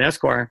GQ and then at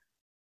Esquire.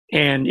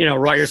 And,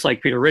 writers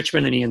like Peter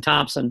Richmond and Ian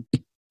Thompson,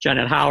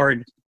 Janet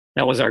Howard.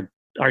 That was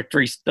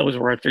those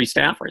were our three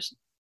staffers.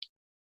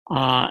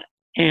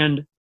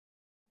 And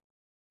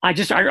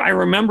I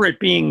remember it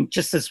being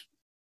just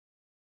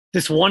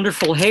this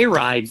wonderful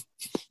hayride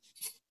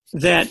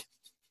that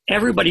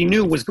everybody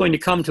knew was going to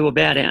come to a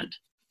bad end.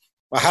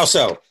 Well, how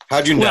so?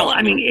 How'd you know? Well,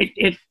 I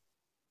mean,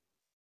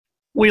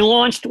 we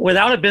launched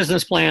without a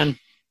business plan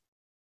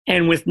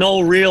and with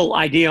no real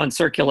idea on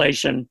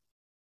circulation.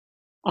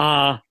 We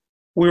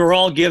were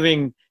all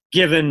given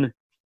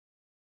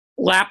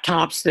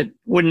laptops that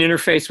wouldn't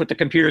interface with the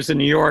computers in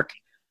New York.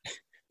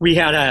 We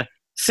had a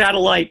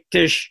satellite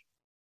dish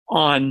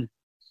on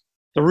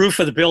the roof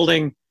of the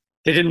building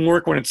that didn't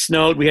work when it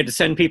snowed. We had to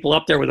send people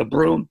up there with a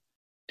broom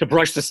to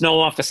brush the snow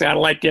off the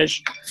satellite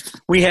dish.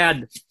 We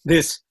had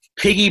this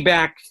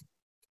piggyback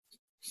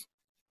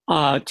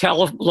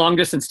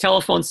long-distance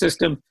telephone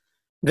system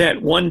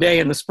that one day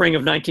in the spring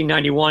of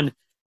 1991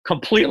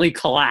 completely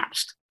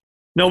collapsed.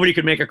 Nobody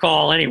could make a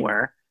call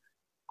anywhere.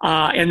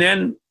 And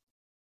then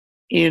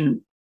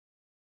in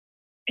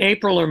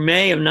April or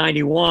May of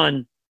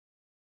 91,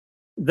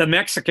 the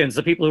Mexicans,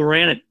 the people who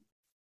ran it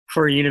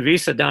for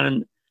Univisa down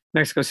in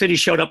Mexico City,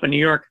 showed up in New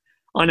York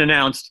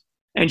unannounced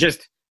and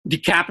just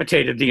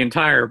decapitated the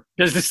entire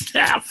business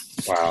staff.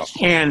 Wow.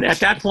 And at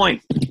that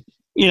point,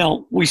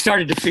 we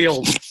started to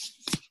feel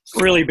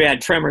really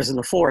bad tremors in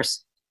the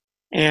force.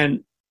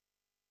 And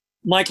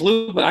Mike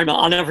Lupica,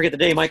 I'll never forget the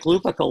day Mike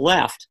Lupica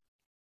left,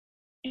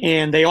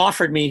 and they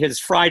offered me his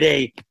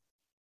Friday,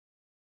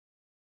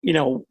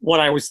 what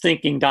I was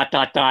thinking, ...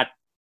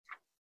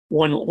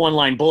 one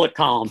line bullet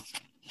column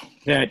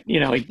that,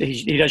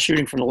 he does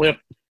shooting from the lip.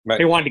 Right.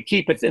 They wanted to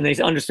keep it, and they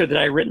understood that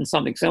I had written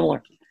something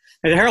similar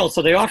at the Herald.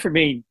 So they offered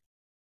me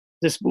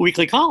this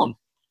weekly column.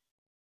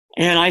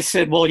 And I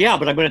said, well, yeah,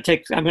 but I'm going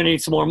to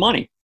need some more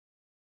money.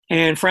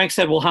 And Frank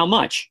said, well, how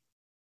much?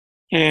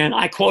 And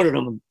I quoted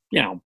him,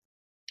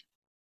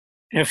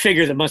 a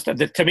figure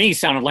that to me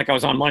sounded like I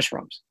was on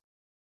mushrooms.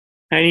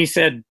 And he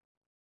said,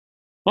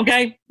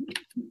 okay,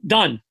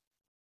 done.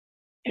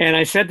 And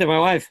I said to my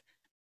wife,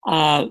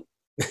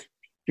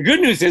 the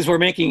good news is we're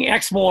making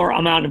X more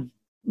amount of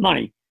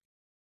money.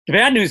 The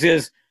bad news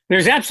is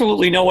there's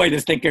absolutely no way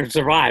this thing can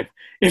survive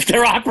if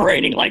they're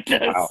operating like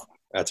this. Wow,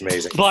 that's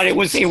amazing. But it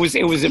was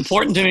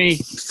important to me.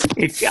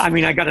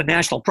 I got a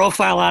national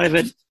profile out of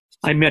it.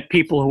 I met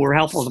people who were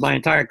helpful to my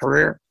entire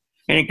career,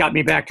 and it got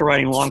me back to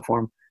writing long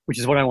form, which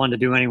is what I wanted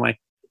to do anyway.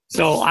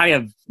 So I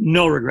have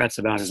no regrets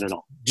about it at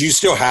all. Do you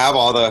still have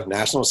all the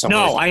national?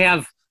 No, I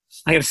have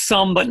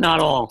some, but not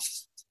all.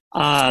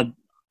 I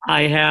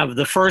have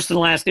the first and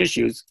last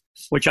issues,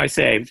 which I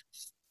saved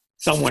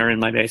somewhere in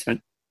my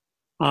basement.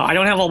 I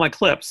don't have all my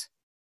clips,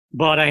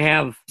 but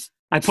I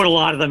put a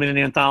lot of them in an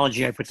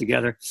anthology I put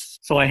together.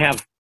 So I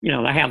have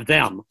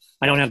them.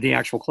 I don't have the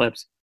actual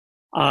clips.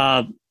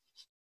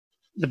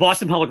 The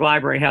Boston Public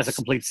Library has a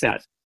complete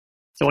set.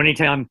 So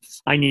anytime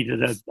I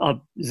needed a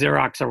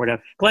Xerox or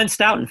whatever. Glenn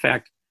Stout, in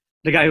fact,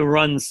 the guy who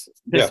runs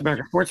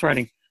American Sports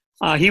Writing,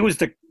 he was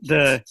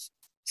the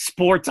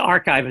sports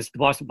archivist at the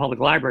Boston Public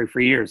Library for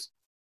years.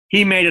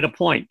 He made it a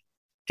point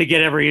to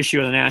get every issue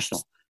of the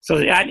National. So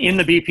in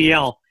the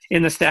BPL,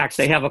 in the stacks,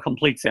 they have a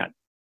complete set.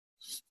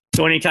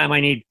 So anytime I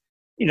need,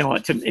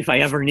 if I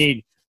ever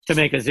need to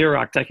make a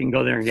Xerox, I can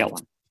go there and get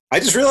one. I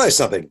just realized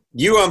something.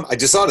 I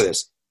just thought of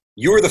this.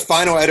 You were the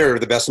final editor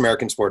of the Best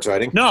American Sports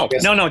Writing? No.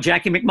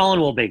 Jackie McMullen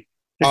will be.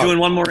 They're doing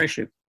one more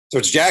issue. So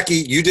it's Jackie.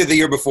 You did the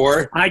year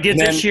before. I did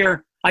this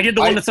year. I did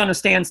the one that's on the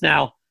stands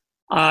now.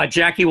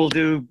 Jackie will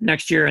do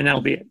next year, and that'll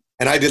be it.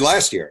 And I did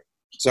last year.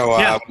 So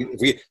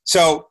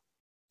So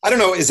I don't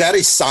know. Is that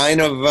a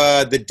sign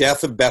of the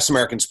death of Best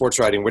American Sports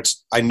Writing, which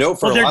I know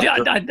for a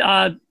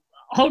lot?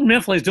 Houghton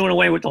Mifflin is doing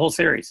away with the whole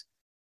series.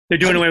 They're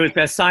doing away with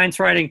Best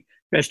Science Writing,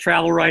 Best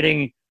Travel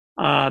Writing,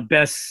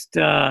 Best.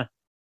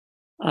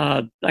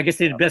 I guess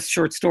they did Best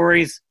Short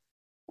Stories.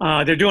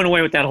 They're doing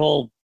away with that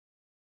whole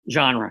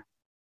genre.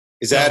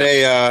 Is that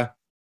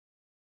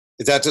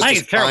just? I think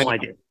it's a terrible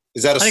idea.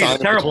 Is that a sign? I think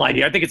it's a terrible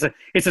idea. I think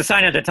it's a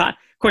sign at the time.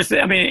 Of course,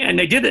 and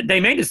they did it. They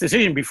made this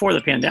decision before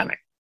the pandemic.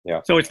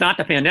 Yeah. So it's not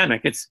the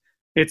pandemic. It's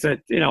a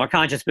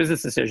conscious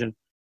business decision.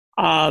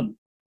 I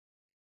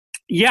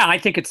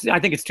think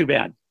it's too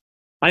bad.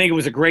 I think it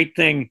was a great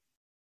thing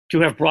to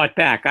have brought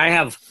back. I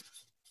have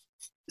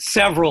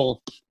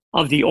several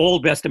of the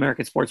old Best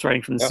American Sports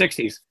Writing from the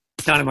 60s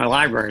down in my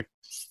library,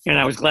 and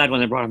I was glad when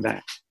they brought them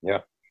back. Yeah.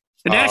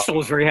 The National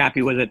was very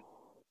happy with it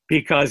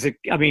because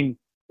even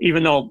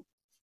though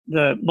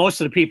most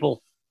of the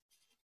people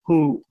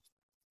who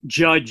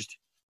judged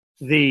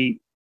the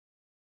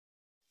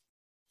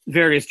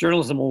various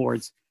journalism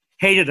awards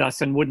hated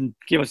us and wouldn't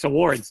give us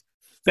awards,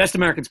 Best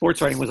American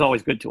Sports Writing was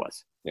always good to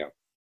us. Yeah.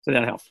 So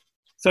that helped.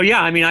 So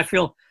I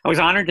feel I was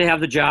honored to have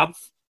the job.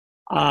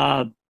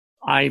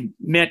 I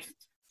met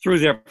through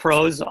their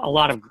prose a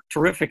lot of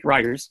terrific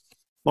writers,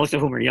 most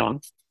of whom are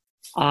young.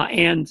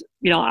 And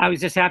I was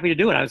just happy to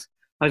do it. I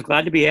was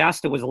glad to be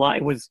asked. It was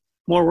it was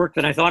more work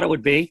than I thought it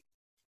would be.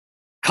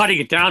 Cutting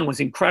it down was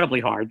incredibly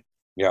hard.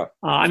 Yeah.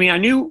 I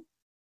knew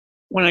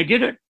when I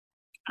did it,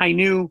 I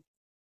knew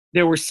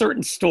there were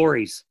certain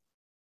stories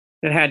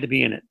that had to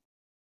be in it.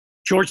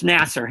 George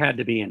Nasser had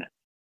to be in it.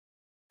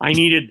 I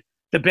needed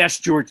the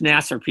best George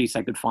Nasser piece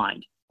I could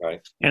find.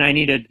 Right. And I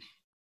needed,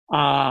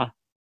 I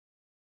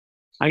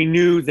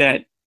knew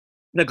that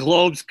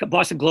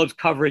Boston Globe's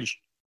coverage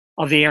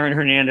of the Aaron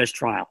Hernandez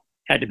trial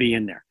had to be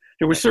in there.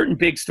 There were certain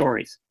big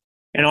stories,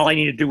 and all I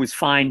needed to do was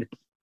find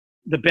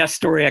the best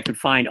story I could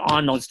find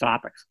on those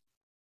topics.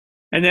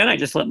 And then I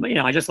just let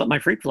my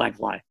freak flag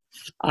fly.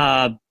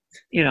 The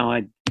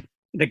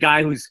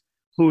guy who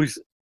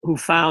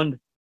found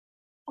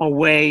a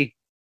way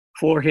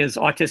for his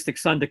autistic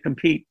son to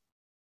compete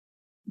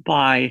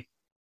by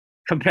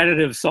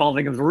competitive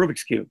solving of the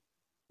Rubik's Cube.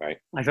 Right.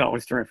 I thought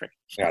was terrific.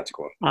 Yeah, that's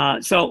cool.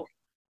 But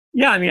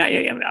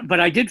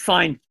I did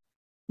find,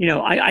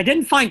 I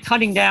didn't find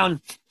cutting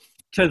down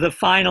to the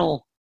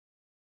final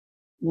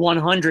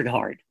 100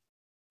 hard.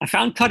 I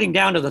found cutting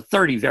down to the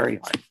 30 very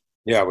hard.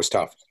 Yeah, it was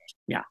tough.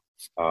 Yeah.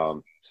 I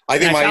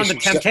think I found the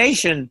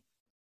temptation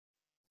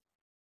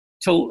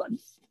to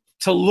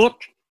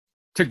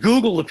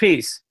Google the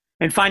piece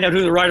and find out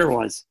who the writer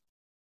was.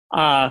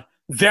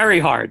 Very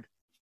hard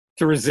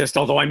to resist,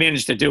 although I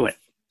managed to do it.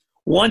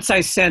 Once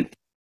I sent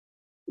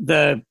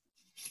the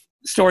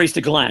stories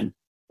to Glenn,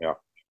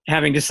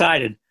 having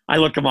decided, I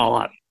looked them all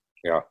up.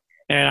 Yeah.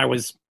 And I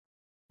was,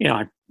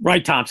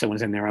 Wright Thompson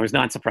was in there. I was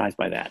not surprised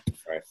by that.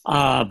 Right.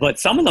 But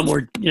some of them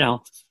were,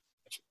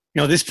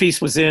 this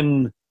piece was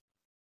in,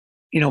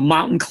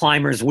 Mountain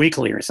Climbers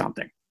Weekly or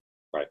something.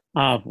 Right.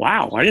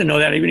 Wow. I didn't know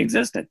that even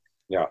existed.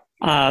 Yeah.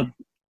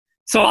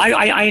 So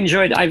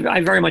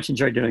I very much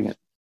enjoyed doing it.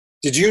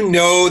 Did you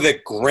know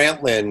that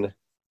Grantland,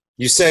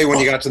 you say when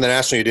you got to the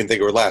National you didn't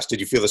think it would last. Did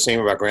you feel the same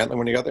about Grantland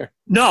when you got there?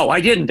 No, I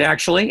didn't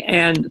actually.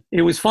 And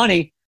it was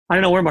funny. I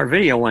don't know where my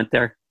video went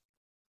there.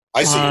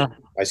 I see you.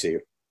 I see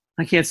you.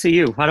 I can't see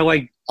you. How do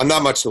I? I'm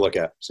not much to look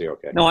at. See,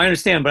 okay. No, I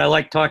understand, but I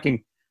like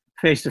talking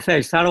face to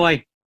face. How do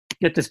I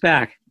get this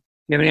back?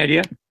 You have any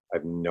idea? I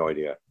have no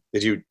idea.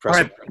 Did you press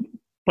it?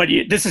 But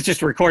this is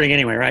just a recording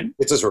anyway, right?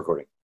 It's just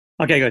recording.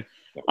 Okay, good.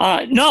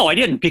 No, I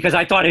didn't, because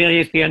I thought it had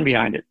ESPN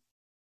behind it.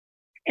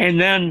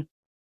 And then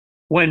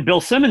when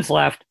Bill Simmons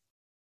left,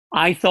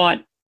 I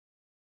thought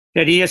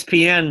that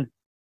ESPN,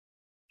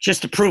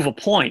 just to prove a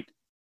point,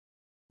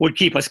 would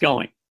keep us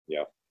going.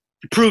 Yeah.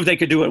 To prove they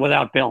could do it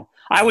without Bill.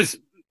 I was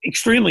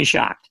extremely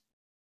shocked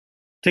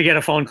to get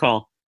a phone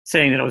call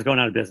saying that it was going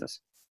out of business.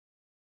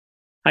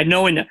 I had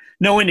no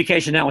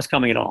indication that was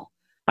coming at all.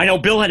 I know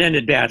Bill had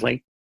ended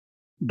badly,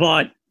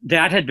 but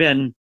that had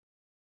been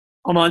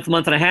a month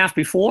and a half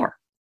before.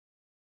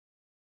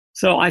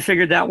 So I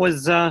figured that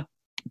was, we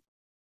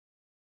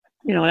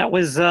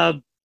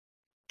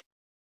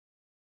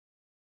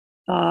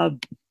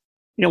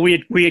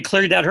had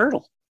cleared that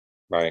hurdle.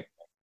 Right.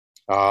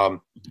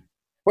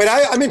 Wait,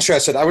 I'm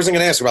interested. I wasn't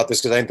going to ask about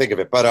this because I didn't think of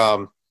it.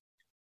 But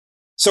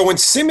so when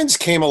Simmons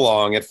came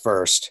along at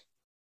first,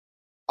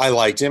 I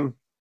liked him.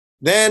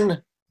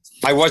 Then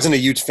I wasn't a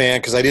huge fan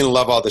because I didn't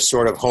love all the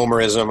sort of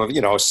homerism of,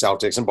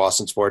 Celtics and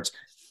Boston sports.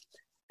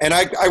 And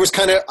I was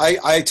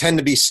I tend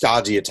to be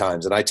stodgy at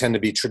times, and I tend to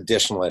be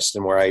traditionalist,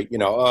 and where I,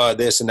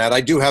 this and that.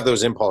 I do have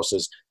those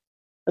impulses.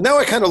 And now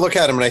I kind of look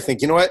at him and I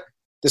think, you know what?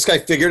 This guy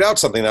figured out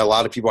something that a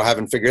lot of people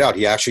haven't figured out.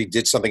 He actually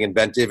did something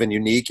inventive and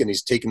unique, and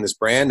he's taken this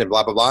brand and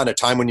blah, blah, blah, in a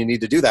time when you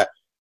need to do that.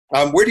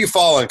 Where do you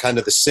fall on kind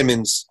of the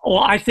Simmons? Well,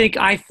 I think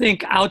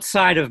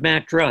outside of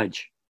Matt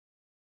Drudge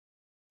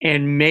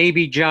and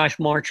maybe Josh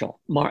Marshall,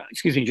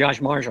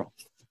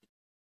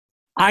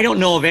 I don't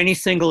know of any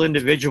single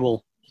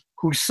individual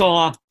who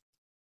saw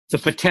the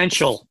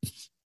potential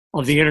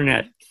of the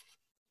internet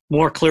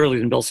more clearly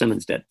than Bill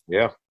Simmons did.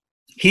 Yeah.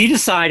 He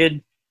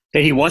decided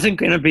that he wasn't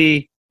going to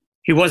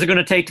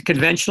take the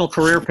conventional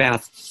career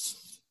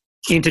path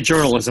into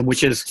journalism,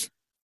 which is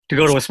to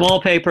go to a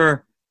small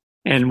paper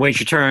and wait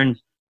your turn,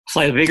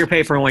 slightly bigger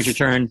paper and wait your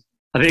turn,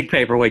 a big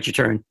paper, wait your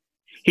turn.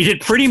 He did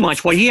pretty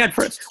much what he had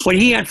for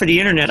the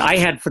internet. I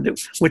had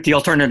with the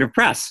alternative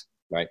press.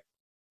 Right.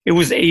 It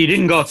was you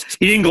didn't go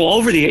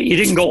over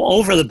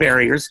the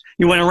barriers.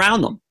 You went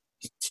around them.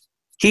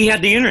 He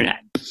had the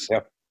internet.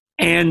 Yep.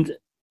 And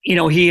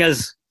he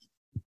has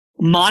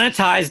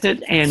monetized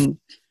it and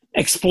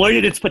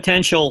exploited its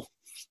potential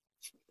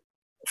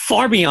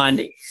far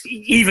beyond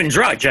even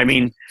Drudge. I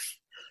mean,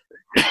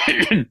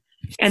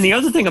 and the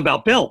other thing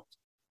about Bill,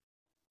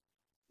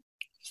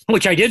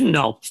 which I didn't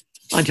know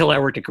until I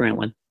worked at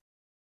Grantland,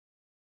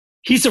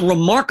 he's a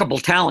remarkable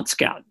talent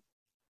scout.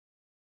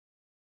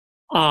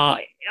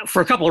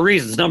 For a couple of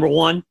reasons. Number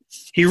one,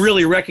 he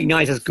really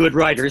recognizes good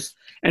writers.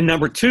 And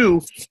number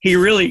two,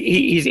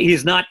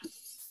 he's not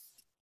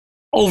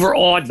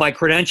overawed by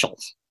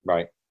credentials.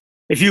 Right.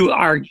 If you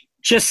are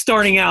just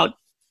starting out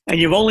and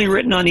you've only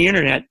written on the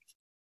internet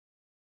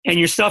and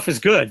your stuff is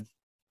good,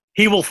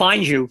 he will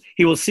find you,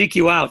 he will seek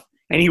you out,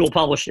 and he will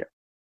publish you.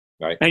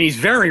 Right. And he's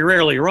very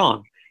rarely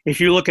wrong. If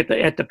you look at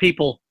the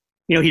people,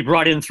 he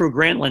brought in through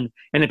Grantland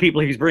and the people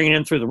he's bringing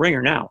in through the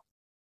Ringer now.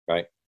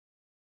 Right.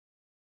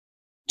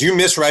 Do you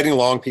miss writing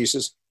long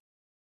pieces?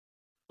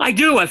 I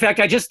do. In fact,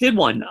 I just did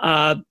one.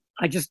 I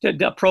just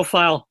did a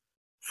profile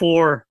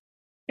for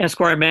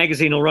Esquire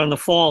magazine. Will run in the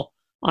fall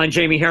on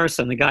Jamie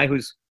Harrison, the guy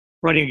who's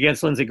running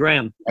against Lindsey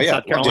Graham in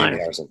South Carolina. Jamie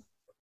Harrison.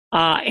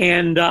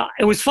 And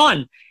it was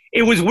fun.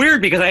 It was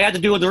weird because I had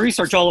to do the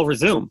research all over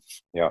Zoom.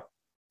 Yeah.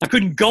 I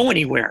couldn't go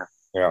anywhere.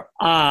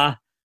 Yeah.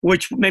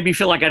 Which made me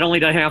feel like I'd only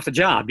done half the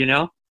job,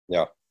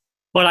 Yeah.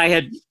 But I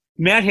had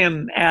met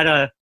him at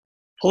a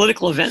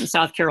political event in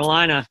South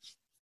Carolina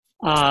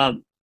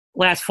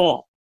last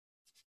fall.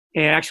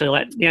 Actually,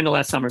 at the end of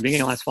last summer,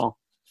 beginning of last fall.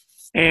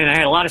 And I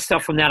had a lot of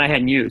stuff from that I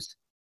hadn't used.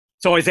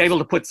 So I was able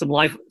to put some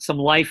life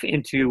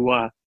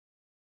into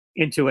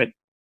it.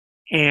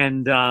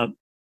 And,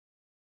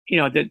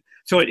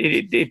 so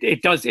it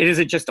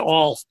isn't just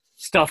all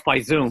stuff by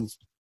Zoom.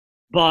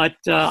 But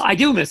I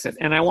do miss it,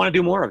 and I want to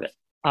do more of it.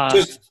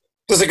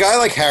 Does a guy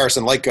like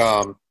Harrison, like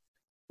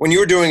when you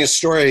were doing a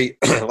story,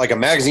 like a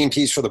magazine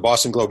piece for the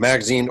Boston Globe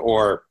magazine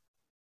or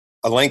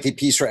a lengthy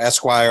piece for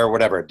Esquire or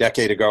whatever, a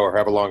decade ago or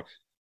however long,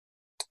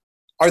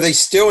 are they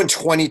still in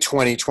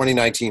 2020,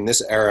 2019,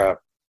 this era,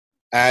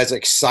 as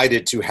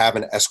excited to have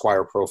an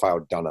Esquire profile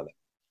done on it?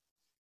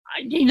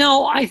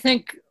 I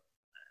think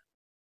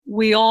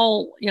we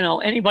all,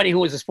 anybody who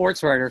was a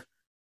sports writer,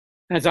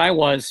 as I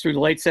was through the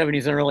late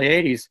 70s and early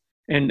 80s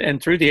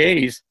and through the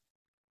 80s,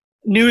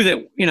 knew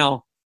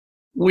that,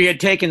 we had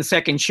taken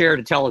second share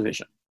to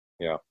television.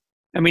 Yeah.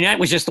 I mean, that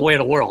was just the way of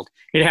the world.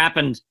 It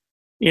happened,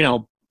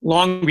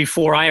 long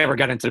before I ever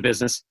got into the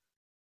business.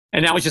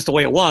 And that was just the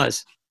way it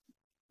was.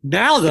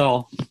 Now,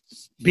 though,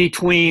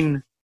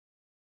 between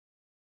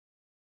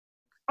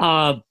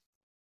the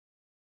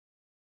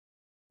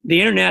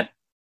internet,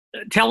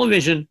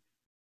 television,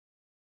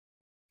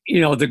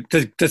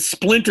 the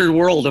splintered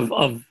world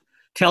of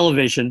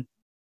television,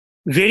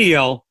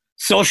 video,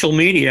 social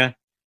media,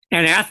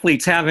 and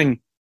athletes having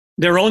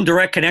their own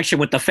direct connection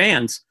with the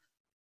fans,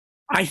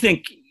 I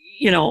think,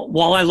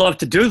 while I love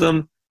to do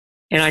them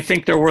and I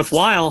think they're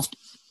worthwhile,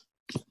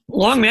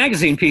 long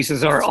magazine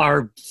pieces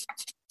are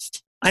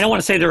I don't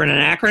want to say they're an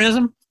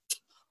anachronism,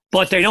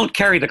 but they don't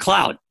carry the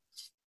clout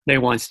they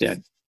once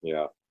did.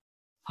 Yeah.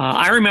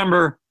 I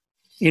remember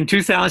in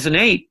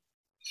 2008,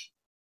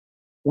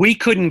 we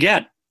couldn't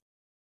get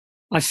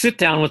a sit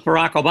down with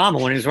Barack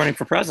Obama when he was running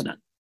for president.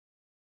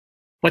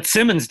 But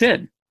Simmons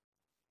did,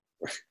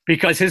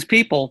 because his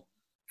people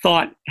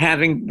thought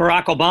having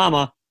Barack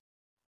Obama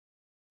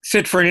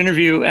sit for an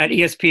interview at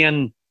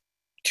ESPN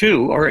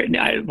 2 or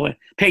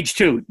page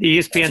 2, the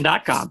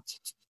ESPN.com,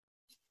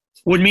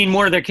 would mean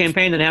more to their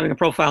campaign than having a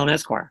profile in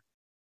Esquire.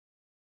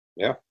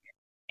 Yeah.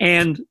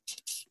 And,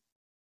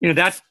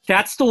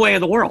 that's the way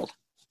of the world.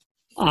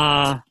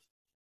 And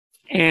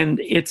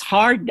it's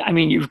hard. I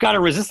mean, you've got to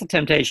resist the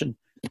temptation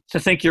to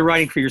think you're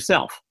writing for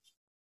yourself.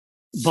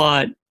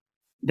 But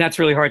that's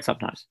really hard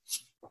sometimes.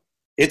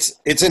 It's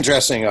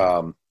interesting.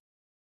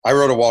 I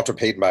wrote a Walter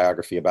Payton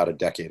biography about a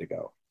decade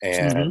ago,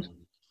 and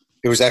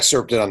it was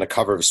excerpted on the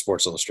cover of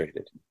Sports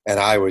Illustrated. And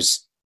I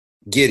was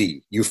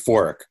giddy,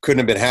 euphoric, couldn't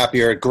have been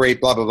happier, great,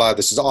 blah, blah, blah.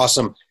 This is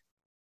awesome.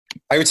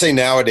 I would say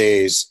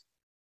nowadays,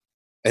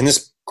 and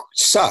this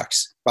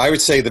sucks, but I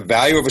would say the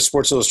value of a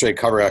Sports Illustrated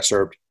cover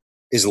excerpt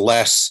is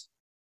less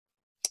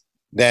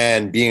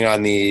than being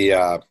on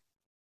the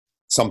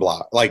some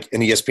blog, like an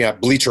ESPN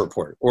Bleacher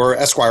Report or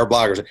Esquire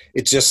bloggers.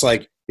 It's just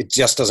like, it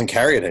just doesn't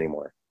carry it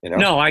anymore.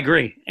 No, I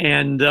agree.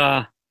 And,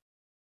 that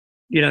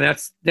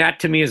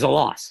to me is a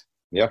loss.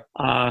 Yeah.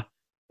 A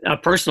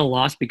personal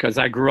loss, because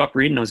I grew up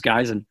reading those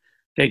guys and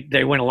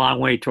they went a long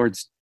way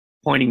towards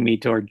pointing me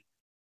toward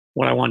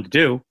what I wanted to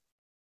do.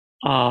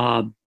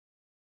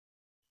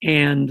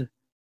 And,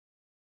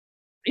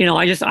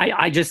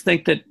 I just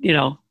think that,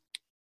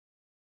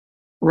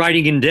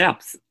 writing in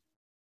depth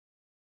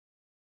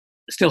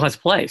still has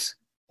place.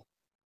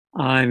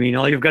 I mean,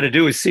 all you've got to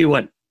do is see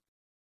what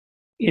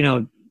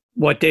David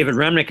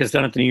Remnick has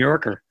done at the New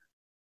Yorker,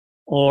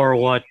 or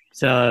what,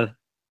 I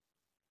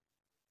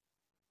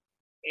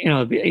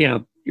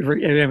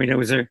mean, it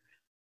was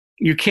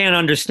you can't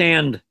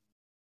understand,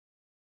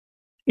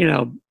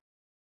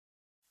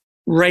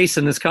 race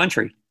in this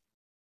country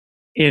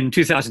in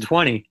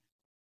 2020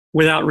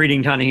 without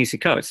reading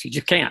Ta-Nehisi Coates. You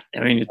just can't. I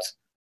mean,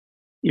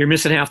 you're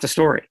missing half the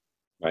story.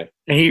 Right.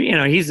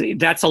 And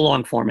that's a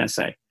long form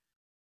essay.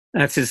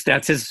 That's his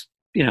his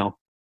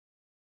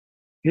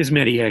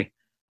métier.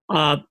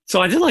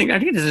 So I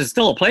think there's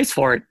still a place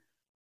for it,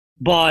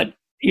 but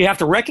you have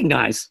to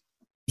recognize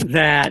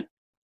that,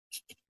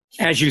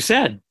 as you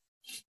said,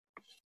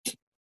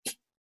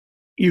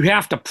 you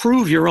have to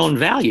prove your own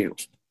value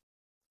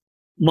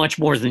much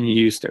more than you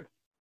used to.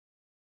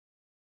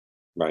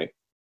 Right.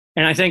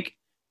 And I think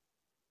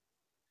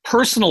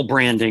personal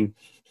branding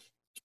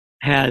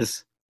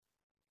has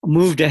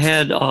moved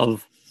ahead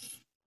of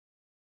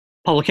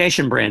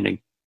publication branding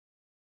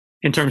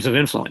in terms of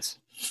influence.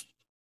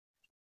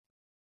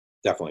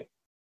 Definitely.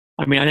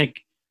 I mean, I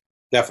think,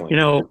 definitely,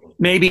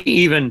 maybe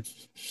even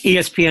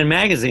ESPN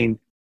magazine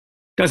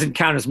doesn't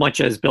count as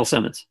much as Bill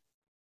Simmons.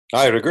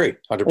 I would agree,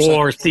 100%.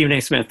 Or Stephen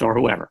A. Smith or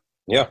whoever.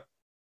 Yeah,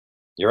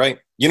 you're right.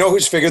 You know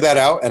who's figured that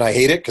out, and I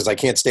hate it because I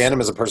can't stand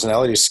him as a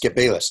personality, is Skip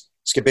Bayless.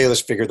 Skip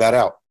Bayless figured that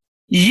out.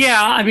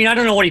 Yeah, I mean, I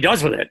don't know what he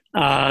does with it.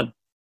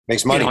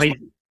 Makes money.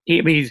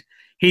 He's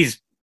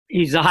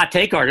a hot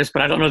take artist,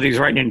 but I don't know that he's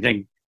writing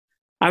anything.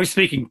 I was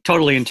speaking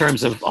totally in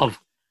terms of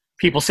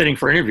people sitting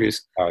for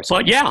interviews.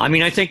 But yeah, I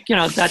mean, I think,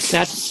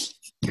 that's,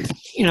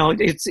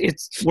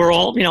 we're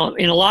all,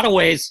 in a lot of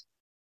ways,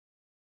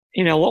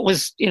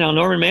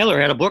 Norman Mailer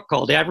had a book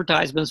called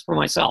Advertisements for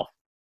Myself.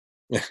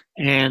 Yeah.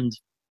 And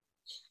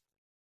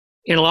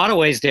in a lot of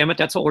ways, damn it,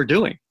 that's what we're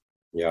doing.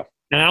 Yeah.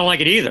 And I don't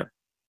like it either.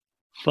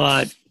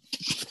 But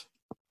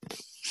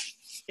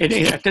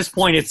at this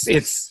point,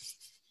 it's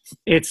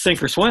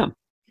sink or swim.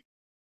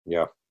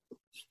 Yeah.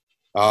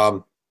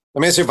 Let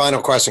me ask you a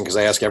final question, because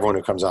I ask everyone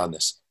who comes on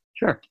this.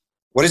 Sure.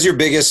 What is your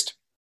biggest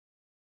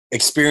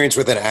experience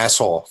with an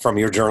asshole from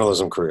your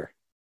journalism career?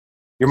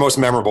 Your most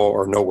memorable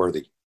or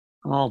noteworthy?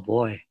 Oh,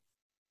 boy.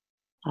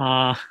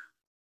 Let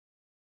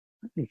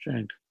me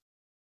think.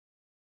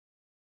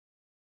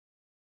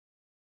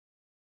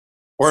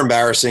 Or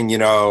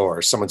embarrassing,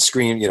 or someone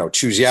scream,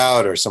 choose you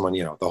out, or someone,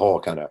 the whole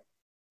kind of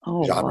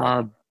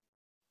genre.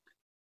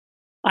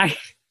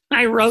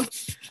 I wrote,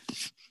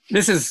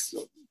 this is,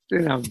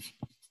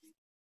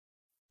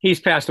 he's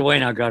passed away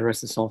now, God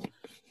rest his soul.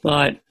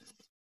 But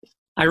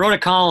I wrote a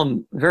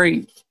column,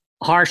 very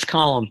harsh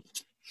column,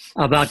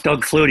 about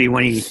Doug Flutie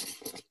when he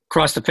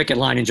crossed the picket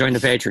line and joined the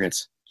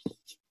Patriots.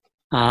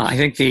 I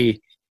think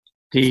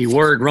the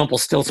word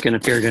Rumpelstiltskin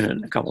appeared in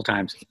it a couple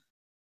times.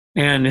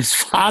 And his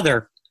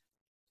father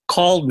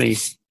called me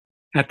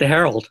at the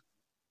Herald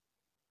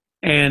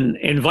and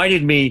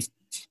invited me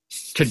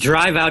to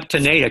drive out to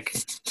Natick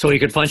so he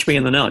could punch me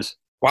in the nose.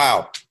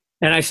 Wow.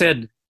 And I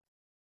said,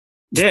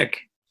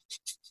 Dick,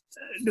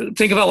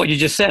 think about what you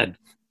just said.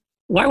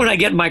 Why would I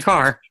get in my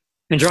car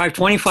and drive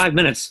 25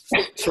 minutes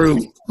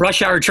through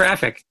rush hour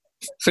traffic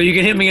so you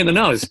can hit me in the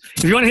nose?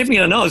 If you want to hit me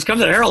in the nose, come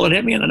to the Herald and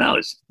hit me in the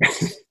nose.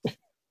 That's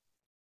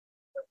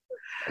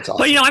awesome.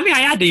 But, I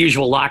had the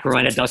usual locker room.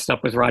 I had dust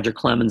up with Roger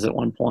Clemens at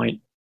one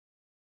point.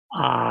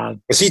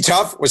 Was he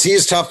tough? Was he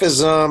as tough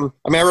as, I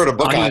wrote a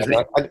book on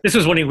him. This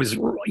was when he was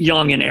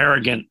young and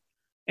arrogant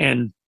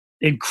and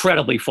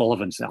incredibly full of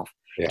himself.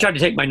 Yeah. He tried to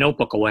take my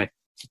notebook away.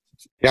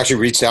 He actually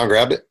reached down and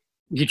grabbed it?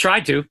 He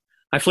tried to.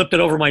 I flipped it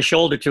over my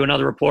shoulder to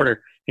another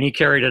reporter, and he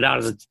carried it out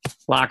of the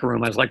locker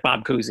room. I was like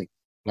Bob Cousy.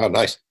 Oh,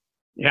 nice.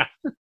 Yeah.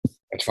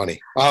 That's funny.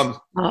 I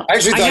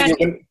actually thought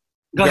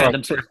Go ahead,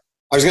 I'm sorry.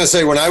 I was going to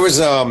say, when I was,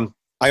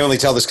 I only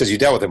tell this because you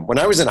dealt with him. When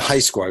I was in high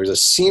school, I was a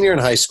senior in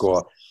high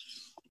school,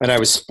 and I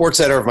was sports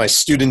editor of my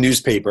student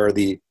newspaper,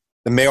 the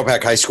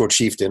Mahopac High School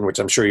Chieftain, which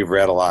I'm sure you've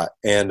read a lot.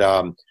 And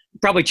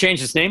probably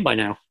changed its name by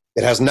now.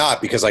 It has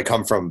not, because I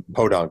come from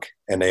Podunk,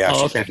 and they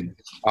actually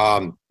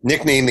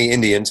nicknamed the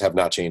Indians, have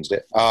not changed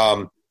it.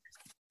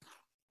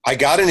 I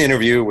got an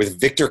interview with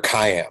Victor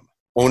Kiam,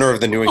 owner of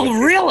the New England.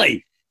 Oh,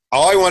 really?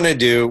 All I wanted to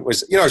do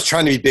was, I was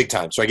trying to be big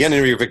time. So I get an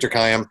interview with Victor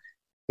Kiam,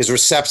 his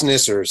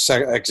receptionist or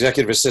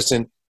executive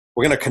assistant.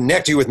 We're going to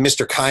connect you with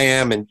Mr.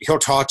 Kiam, and he'll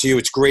talk to you.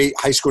 It's great.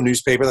 High school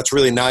newspaper. That's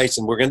really nice.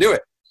 And we're going to do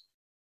it.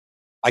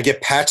 I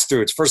get patched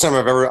through. It's the first time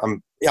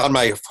I'm on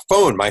my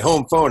phone, my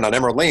home phone on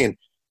Emerald Lane.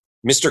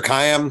 Mr.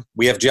 Kiam,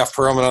 we have Jeff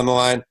Pearlman on the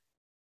line.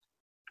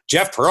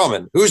 Jeff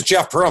Pearlman? Who's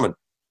Jeff Pearlman?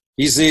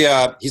 He's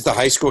the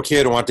high school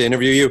kid who wanted to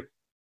interview you.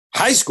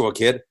 High school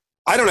kid?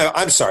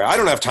 I'm sorry. I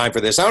don't have time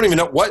for this. I don't even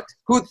know what.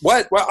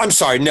 Well, I'm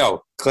sorry.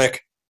 No.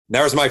 Click.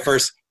 That was my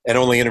first and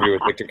only interview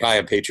with Victor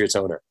Kiam, Patriots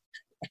owner.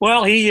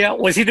 Well,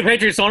 was he the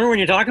Patriots owner when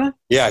you talked to him?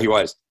 Yeah, he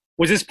was.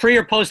 Was this pre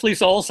or post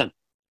Lisa Olson?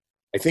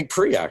 I think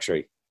pre,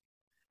 actually.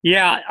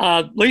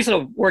 Yeah,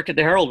 Lisa worked at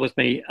the Herald with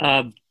me.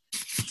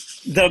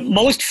 The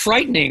most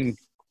frightening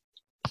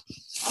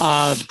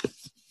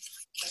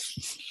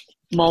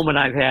moment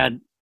I've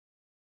had,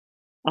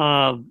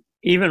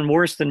 even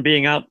worse than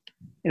being out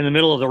in the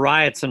middle of the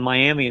riots in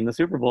Miami in the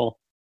Super Bowl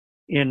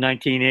in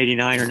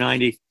 1989 or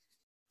 90,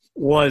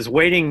 was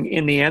waiting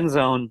in the end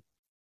zone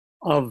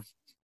of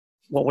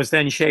what was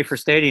then Schaefer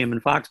Stadium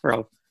in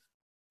Foxborough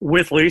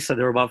with Lisa.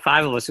 There were about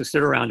 5 of us who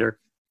stood around her,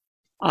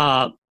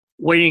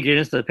 waiting to get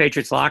into the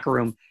Patriots locker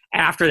room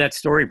after that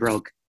story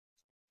broke.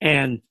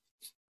 And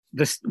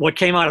what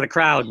came out of the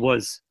crowd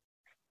was,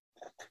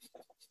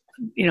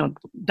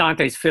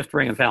 Dante's fifth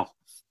ring of hell.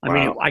 I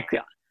mean,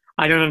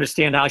 I don't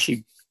understand how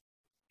she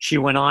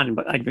went on,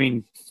 but I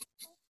mean,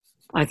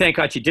 I thank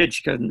God she did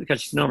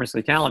because she's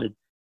enormously talented.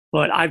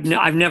 But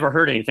I've never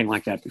heard anything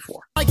like that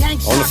before. I want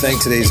to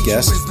thank today's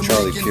guest,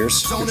 Charlie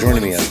Pierce, for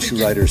joining me on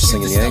Two Writers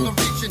Sing and Yang.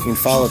 You can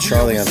follow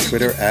Charlie on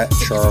Twitter at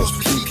Charles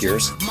P.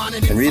 Pierce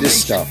and read his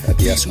stuff at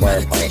the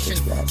Esquire Politics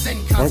blog.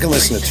 One can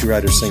listen to Two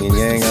Writers Sing and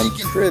Yang on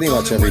pretty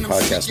much every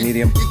podcast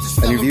medium,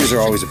 and reviews are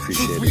always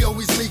appreciated.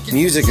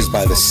 Music is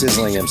by the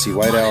sizzling MC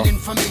White Owl.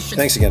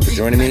 Thanks again for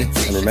joining me,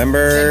 and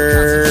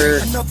remember,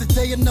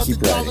 keep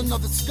writing.